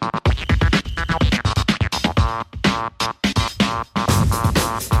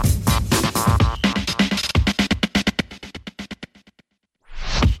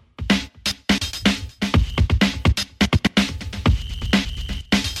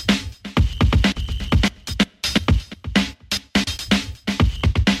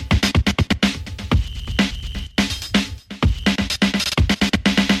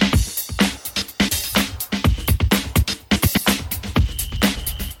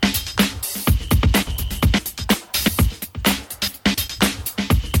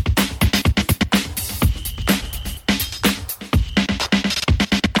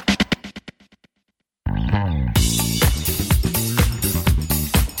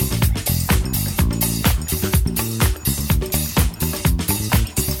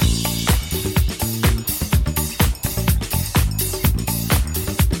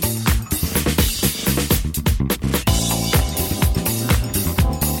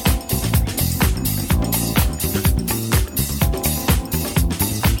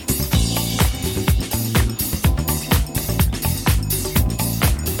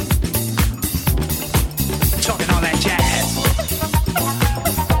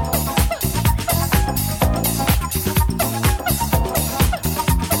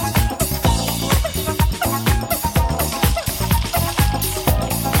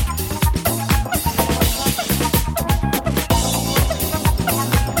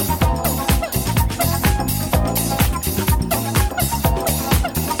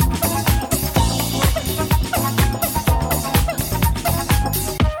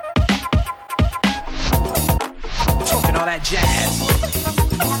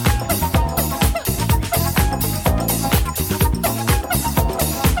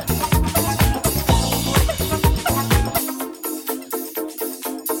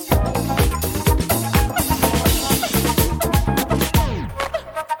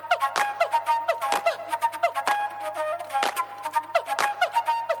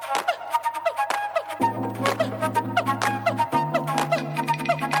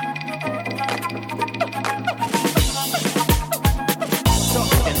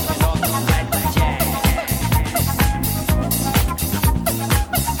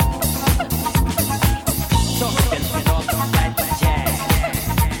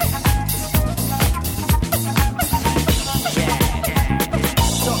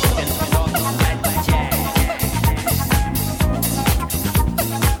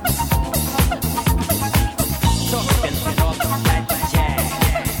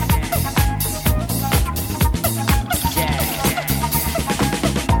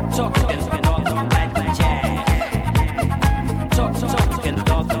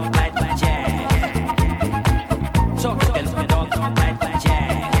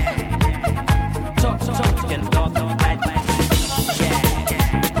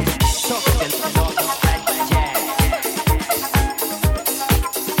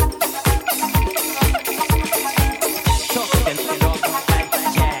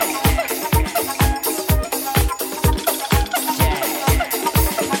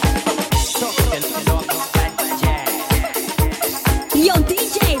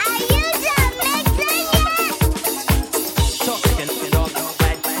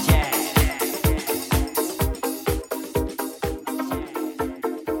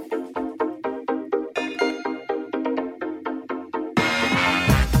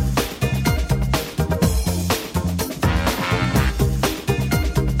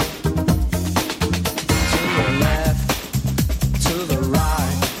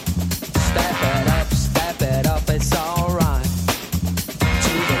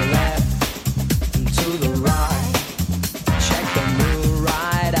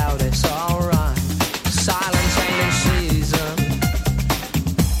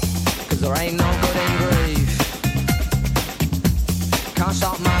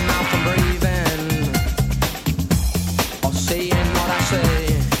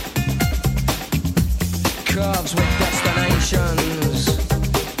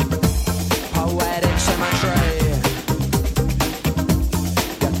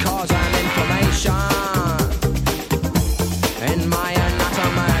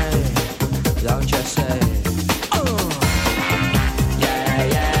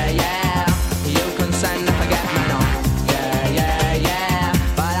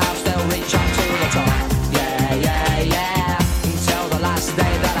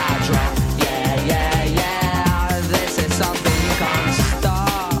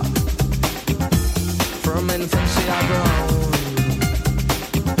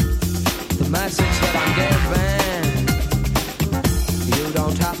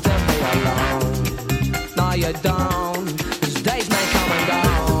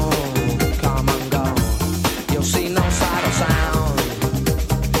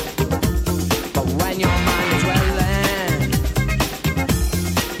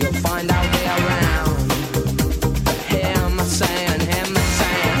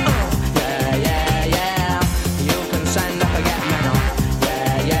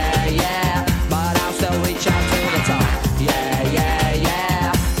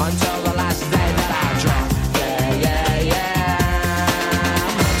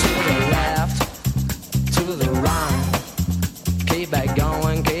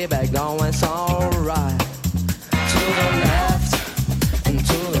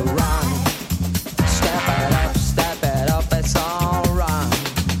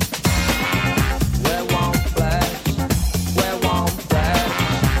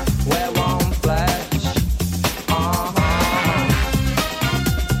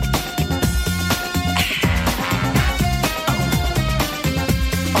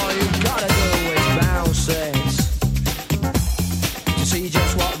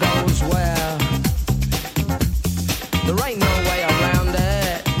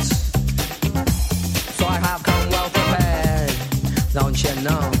 you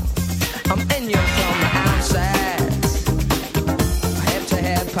know. I'm in you from the outset. Hip to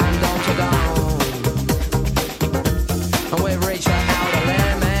hip and don't you go. And we've reached the outer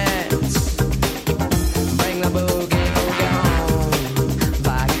limits. Bring the boogie home,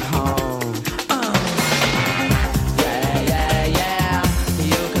 back home. Yeah, yeah, yeah.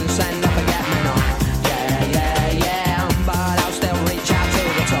 You can send a forget me not. Yeah, yeah, yeah. But I'll still reach out to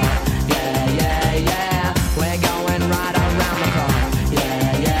the top. Yeah, yeah, yeah. We're going right around the clock.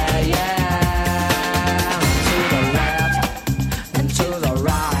 Yeah, yeah, yeah. To the left and to the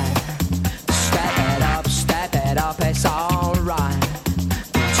right. Step it up, it's alright.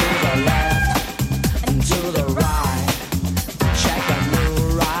 To the left and to the right. Check the new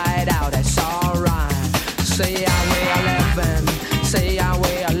ride out, it's alright. See how we are living, see how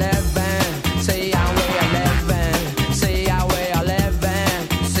we are living, see how we are living, see how we are living,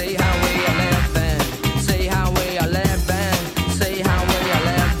 see how we are living, see how we are living, see how we are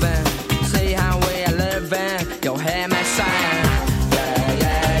living, see how we are living. You'll hear me saying, yeah,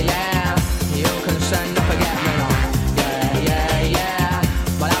 yeah, yeah. You can send a forget me not. Yeah, yeah, yeah.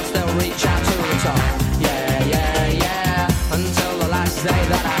 But I'll still reach out to the top. Yeah, yeah, yeah. Until the last day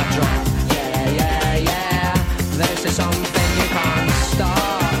that I drop. Yeah, yeah, yeah. This is something you can't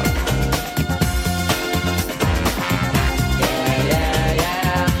stop. Yeah, yeah,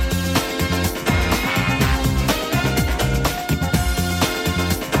 yeah.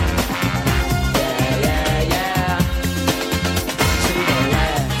 Yeah, yeah, yeah. To the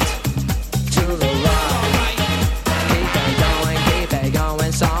left, to the right. Keep it going,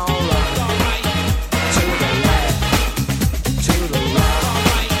 it's alright. To the left, to the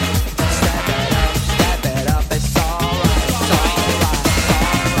right. Step it up, it's alright. It's alright, it's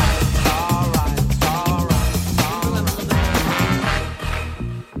alright, it's alright, it's alright.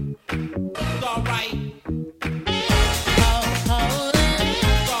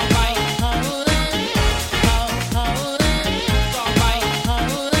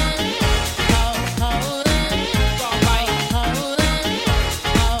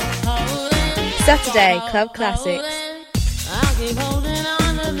 Saturday Club Classics. I'll keep holding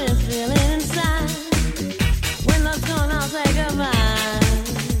on to this feeling inside. When love's gone, I'll say goodbye.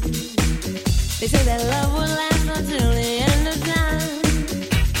 They say that love will last until the end of time.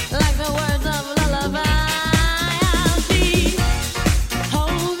 Like the words of a lullaby, I'll be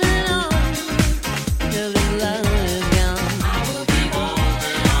holding on till this love is gone. I will be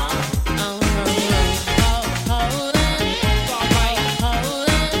holding on. Holding.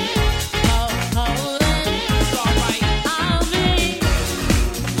 I'll be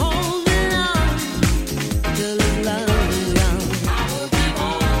holding on till this love is gone. I will be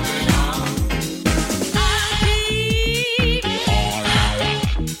holding on. I'll keep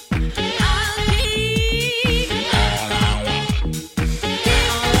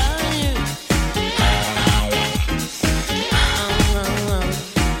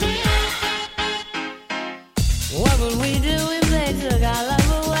what would we do if they took our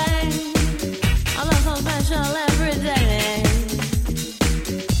love away? Our love so special every day.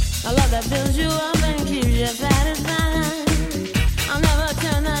 A love that builds you up and keeps you satisfied. I'll never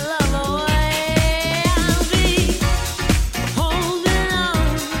turn that love away. I'll be holding on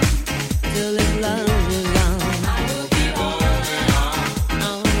till this love is gone. I will be holding on.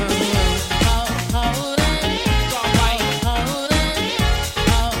 Holding.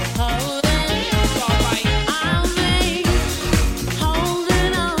 I'll be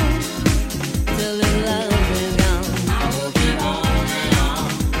holding on till this love is gone. I will be holding on.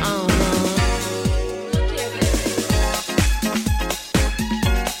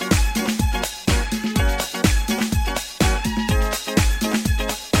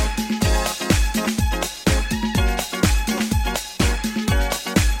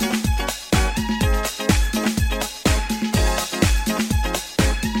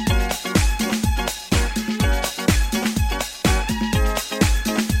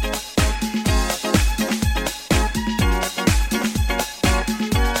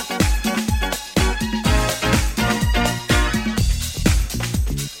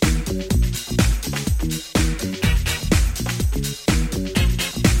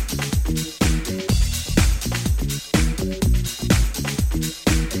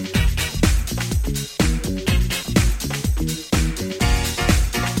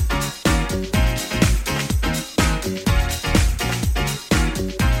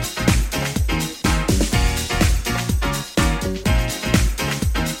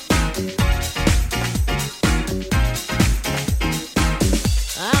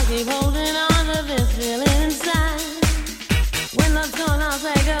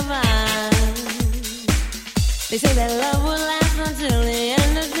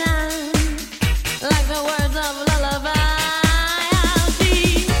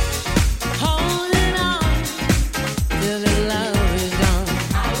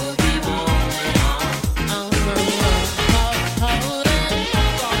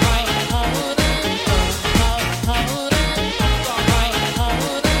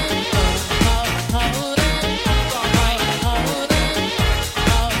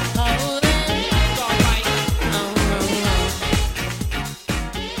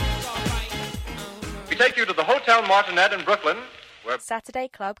 take you to the Hotel Martinet in Brooklyn, where Saturday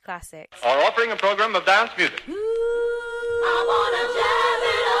Club Classics are offering a program of dance music. I wanna jazz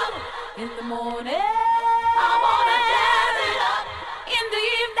it up in the morning. I wanna jazz it up in the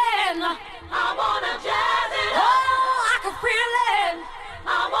evening. I wanna jazz it up. Oh, I can feel it.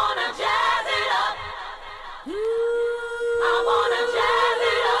 I wanna jazz it up. I wanna jazz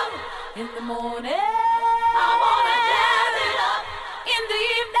it up in the morning. I wanna jazz it up in the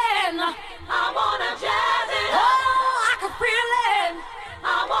evening. I wanna jazz it up. Oh, I can feel it.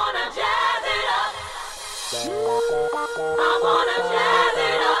 I wanna jazz it up. I wanna jazz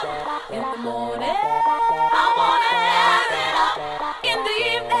it up in the morning. I wanna jazz it up in the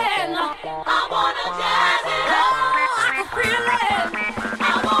evening. I wanna jazz it up. I can feel it.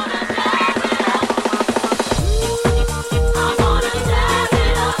 I wanna jazz it up. I wanna jazz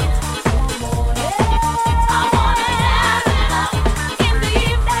it up in the morning. I wanna jazz it up in the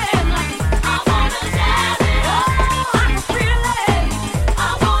evening. I wanna jazz it up. I can feel it. I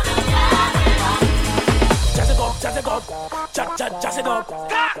wanna jazz it up. Jazz it up, jazz it up, jazz it up.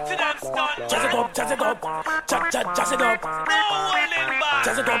 Talk to them, stunt. Jazz it up, jazz it up, jazz it up. No willing man.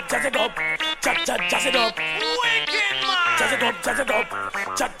 Jazz it up, jazz it up, jazz it up. Wicked man. Jazz it up, jazz it up,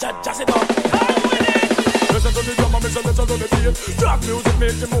 jazz it up. Listen to the drum and listen to the beat. Track music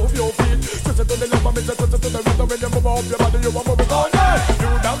makes you move your feet. Listen to the love and listen to the rhythm. When you move up your body, you are moving all night.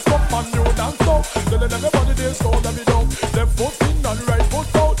 New dance come and new dance go. Telling everybody they slow them down. Left foot in and right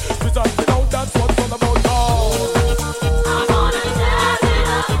foot out. Result it out, that's what's all about now. I wanna jazz it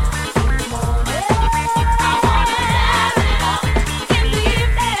up in the morning. I wanna jazz it up in the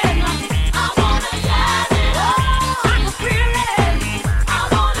evening. I wanna jazz it up. I can feel it. I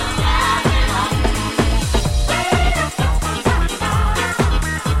wanna jazz it up.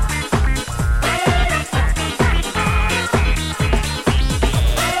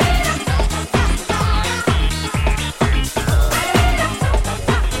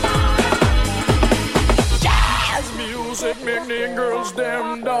 Jazz music make the girls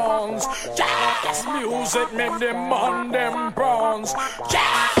them dance. Jazz music make them man them bronze.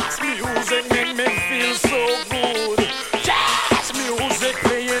 Jazz music make me feel so good. Jazz music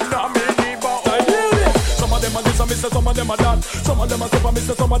playing on me bound. Some of them are this and miss, some of them are that. Some of them are super miss,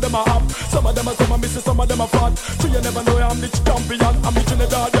 some of them are up. Some of them are super miss, some of them are fat. So you never know I'm the champion. I'm the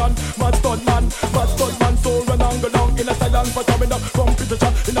Trinidadian, mad stud man. So run and go down in a silent for coming up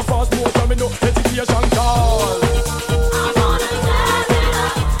competition in a fast motion. Me no hesitation call. I wanna jazz it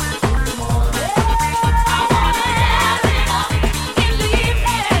up in the morning. I wanna jazz it up in the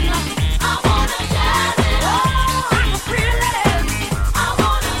evening. I wanna jazz it up. I can feel it. I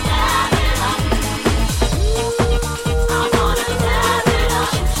wanna jazz it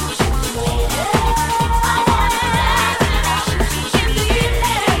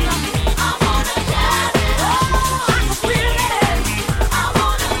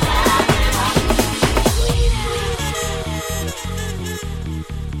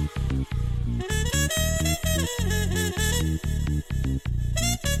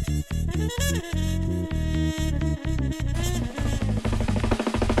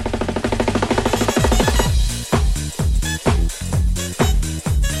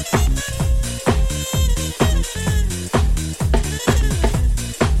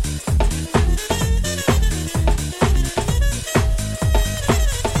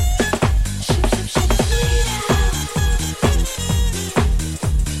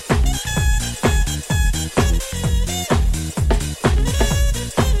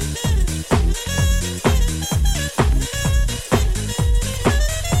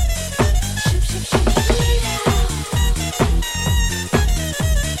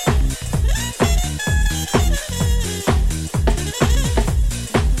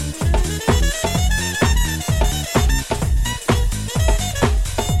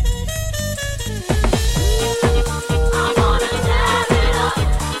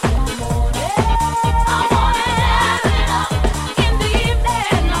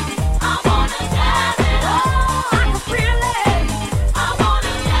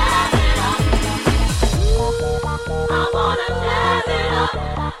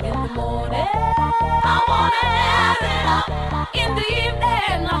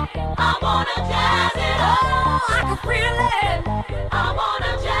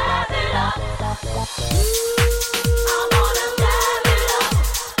up. I wanna jazz it up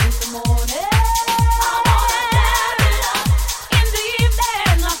in the morning. I wanna jazz it up in the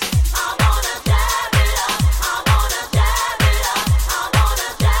evening. I wanna jazz it up. I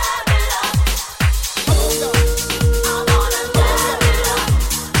can feel it. I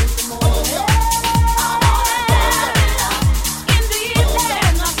wanna jazz it up.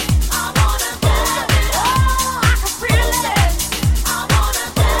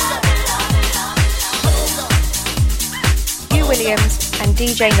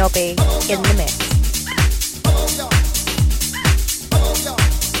 DJ Nobby in the mix.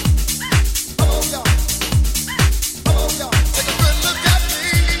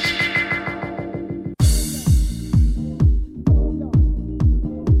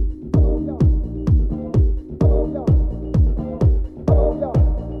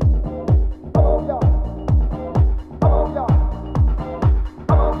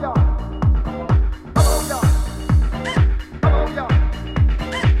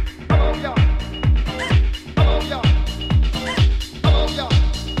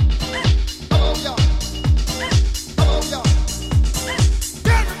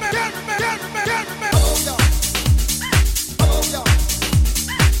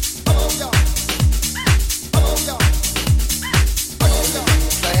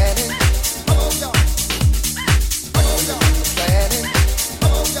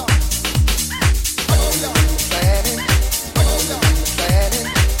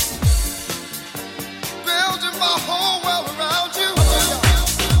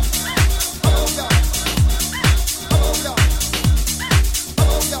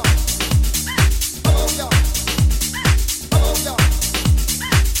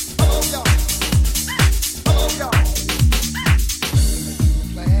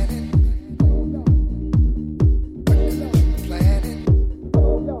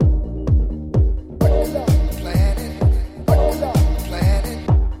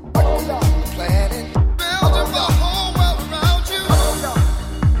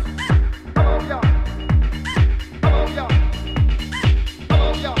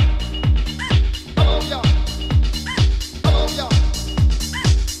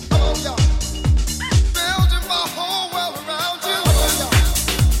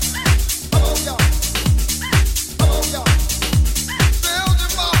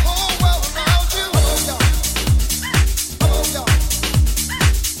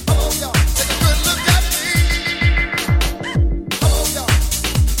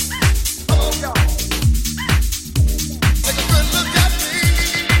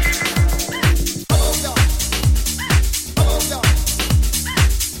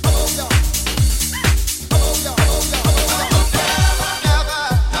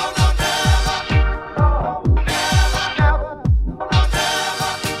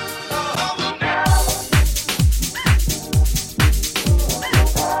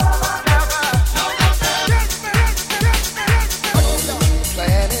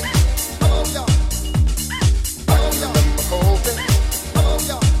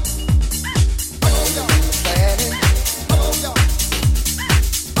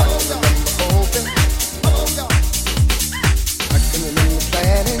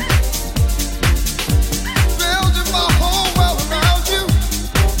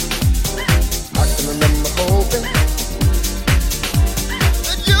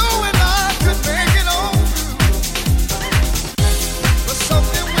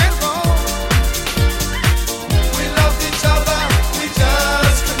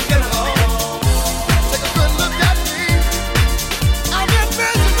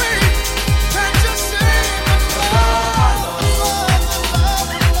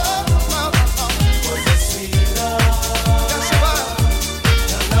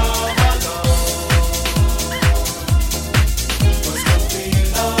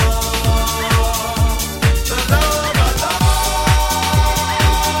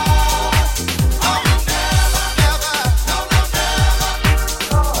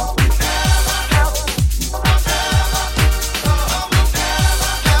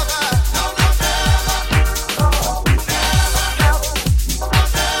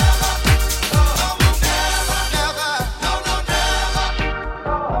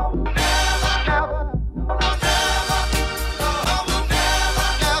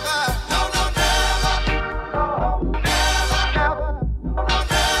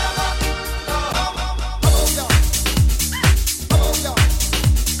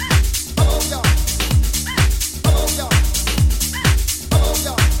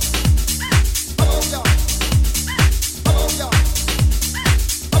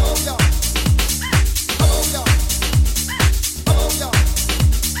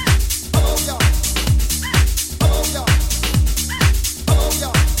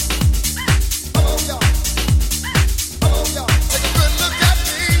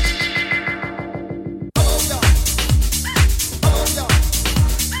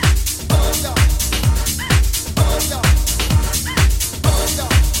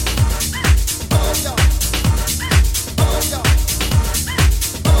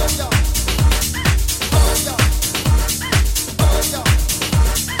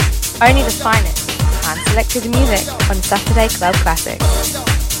 Only the finest can selected music on Saturday Club Classics.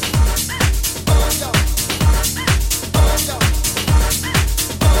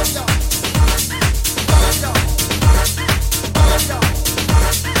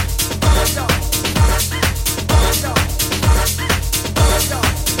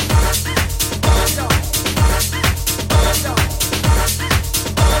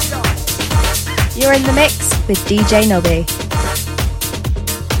 You're in the mix with DJ Nobby.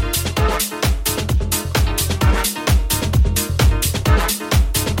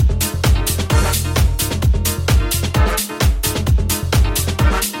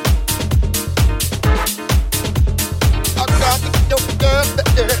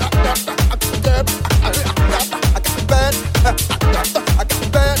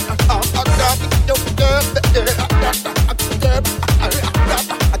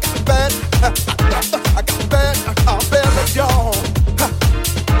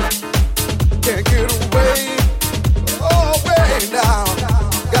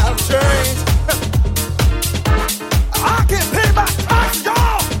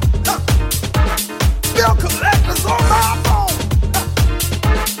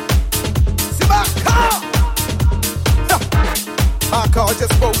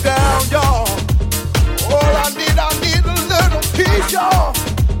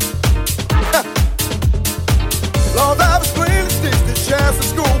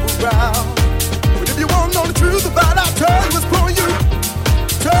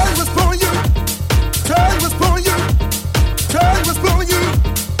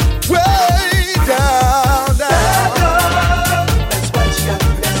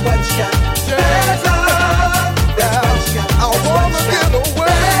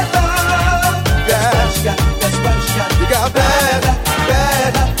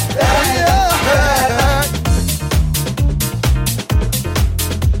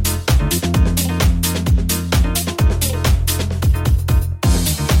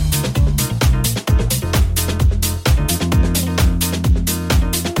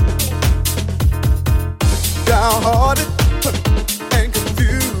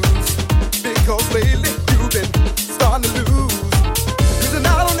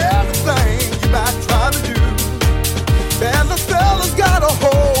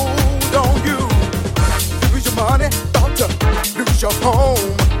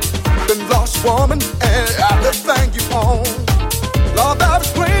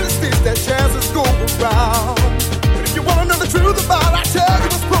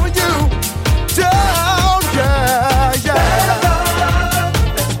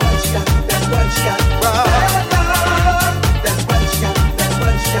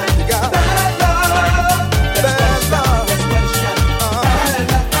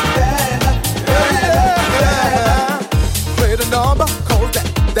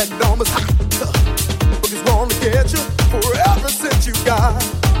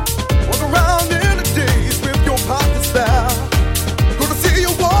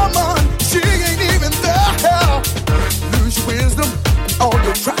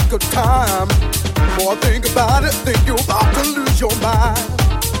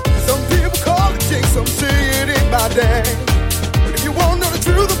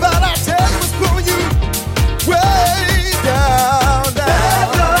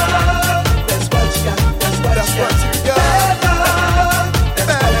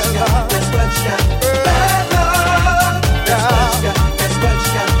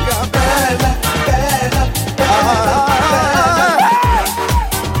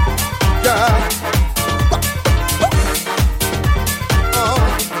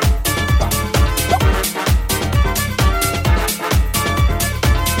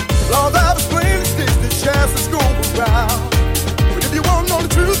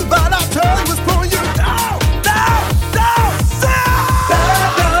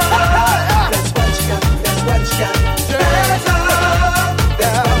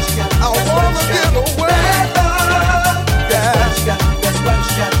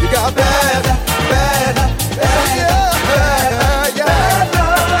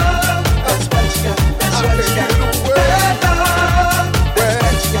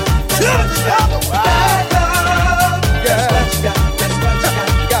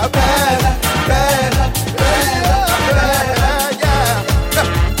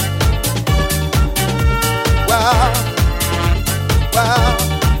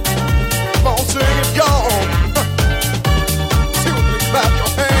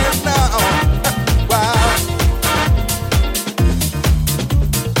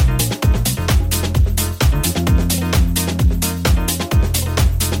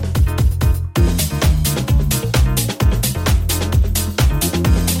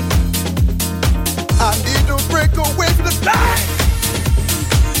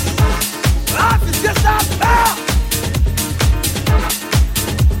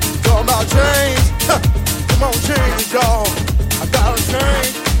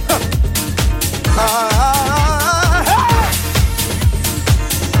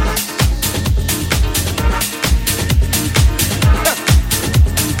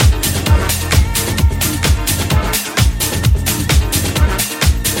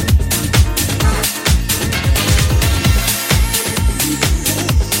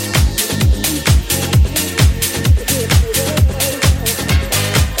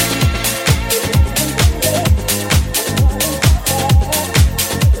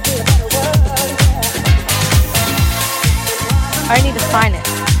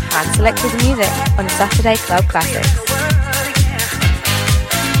 selected music on Saturday Club Classics.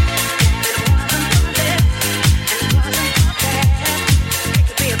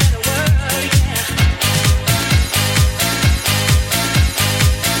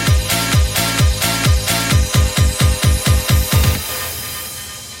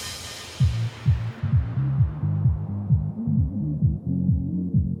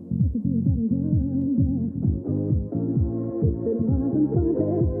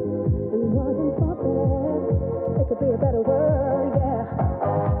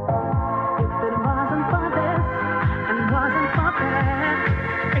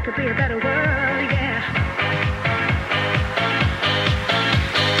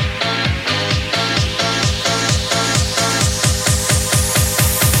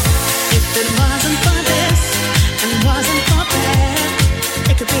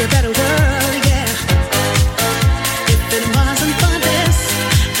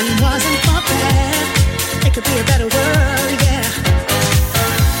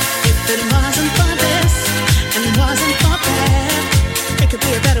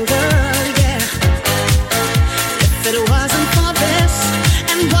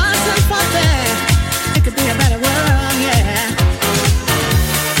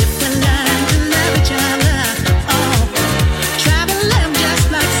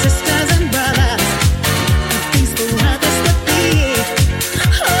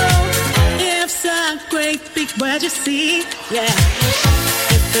 Where'd you see? Yeah.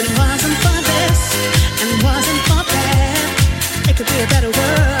 If it wasn't for this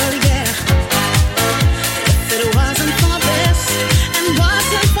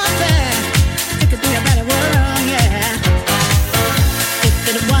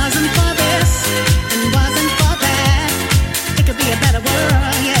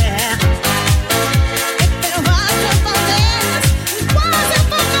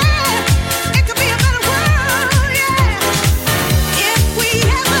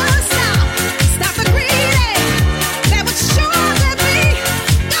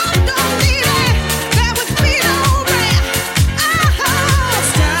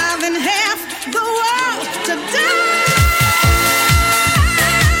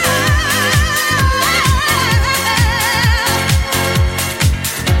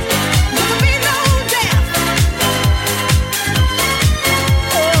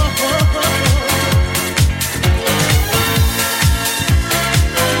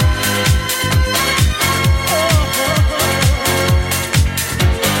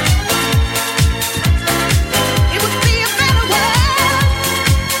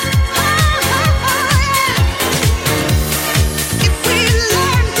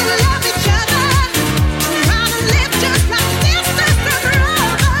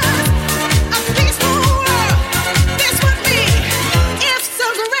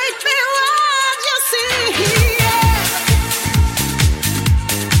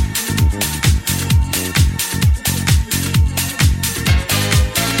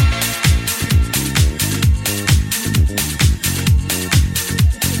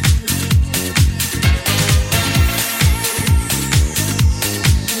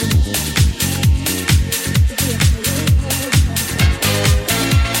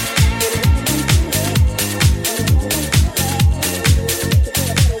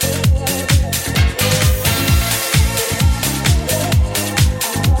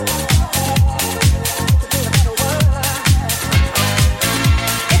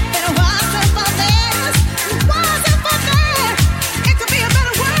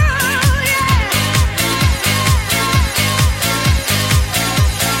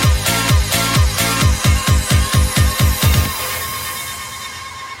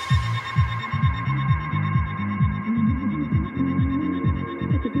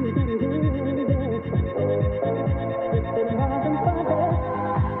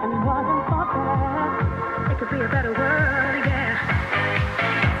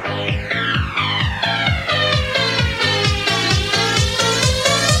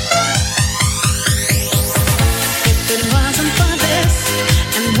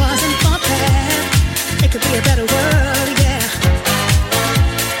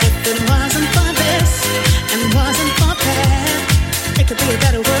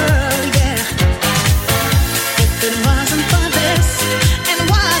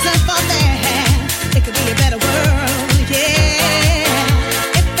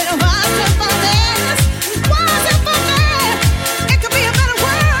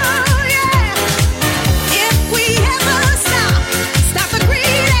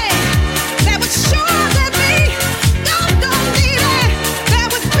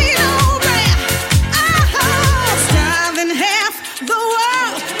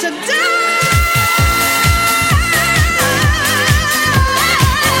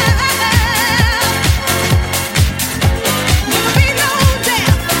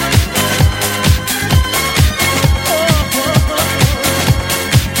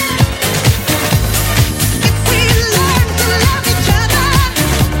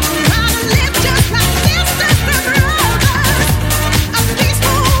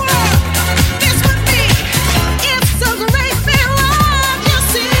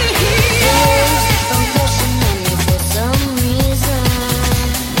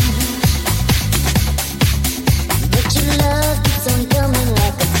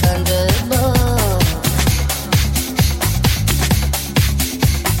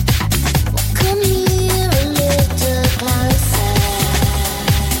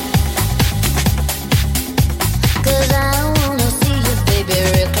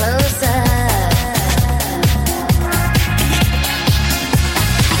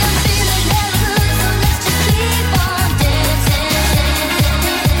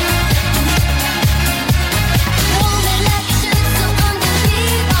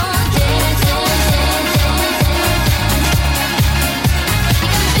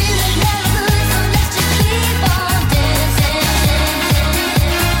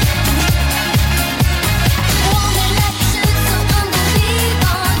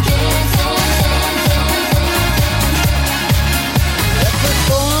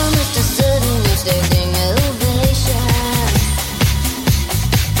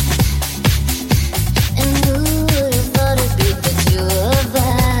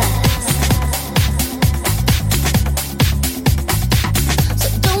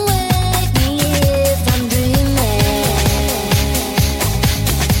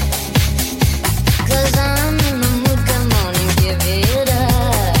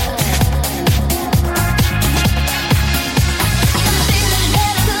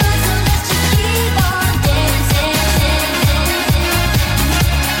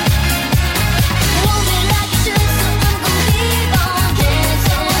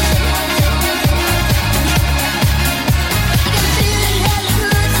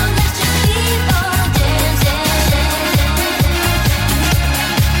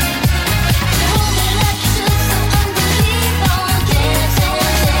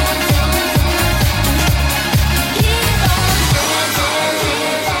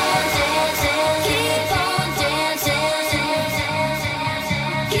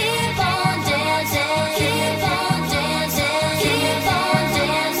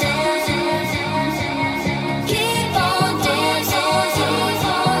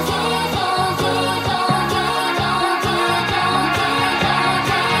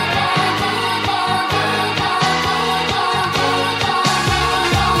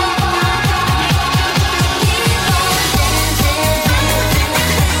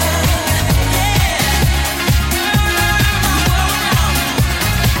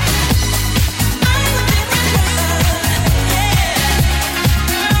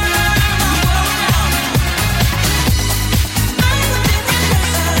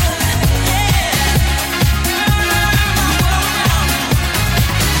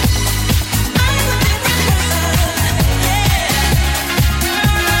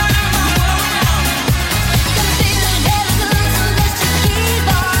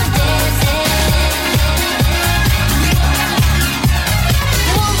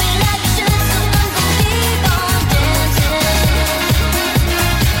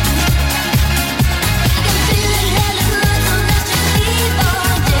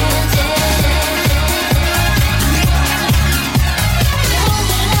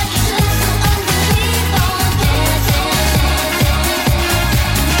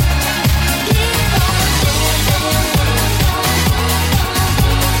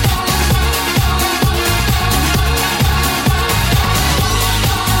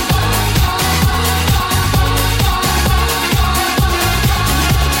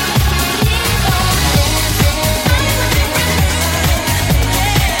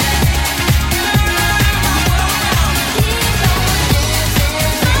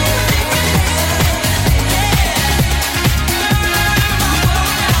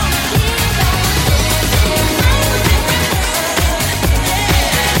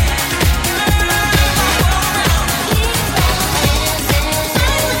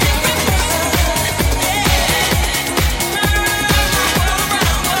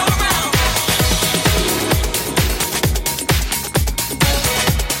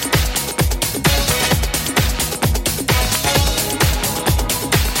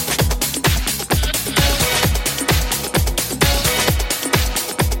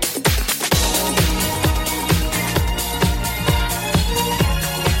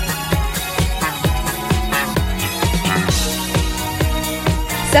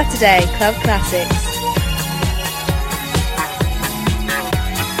Saturday Club Classics.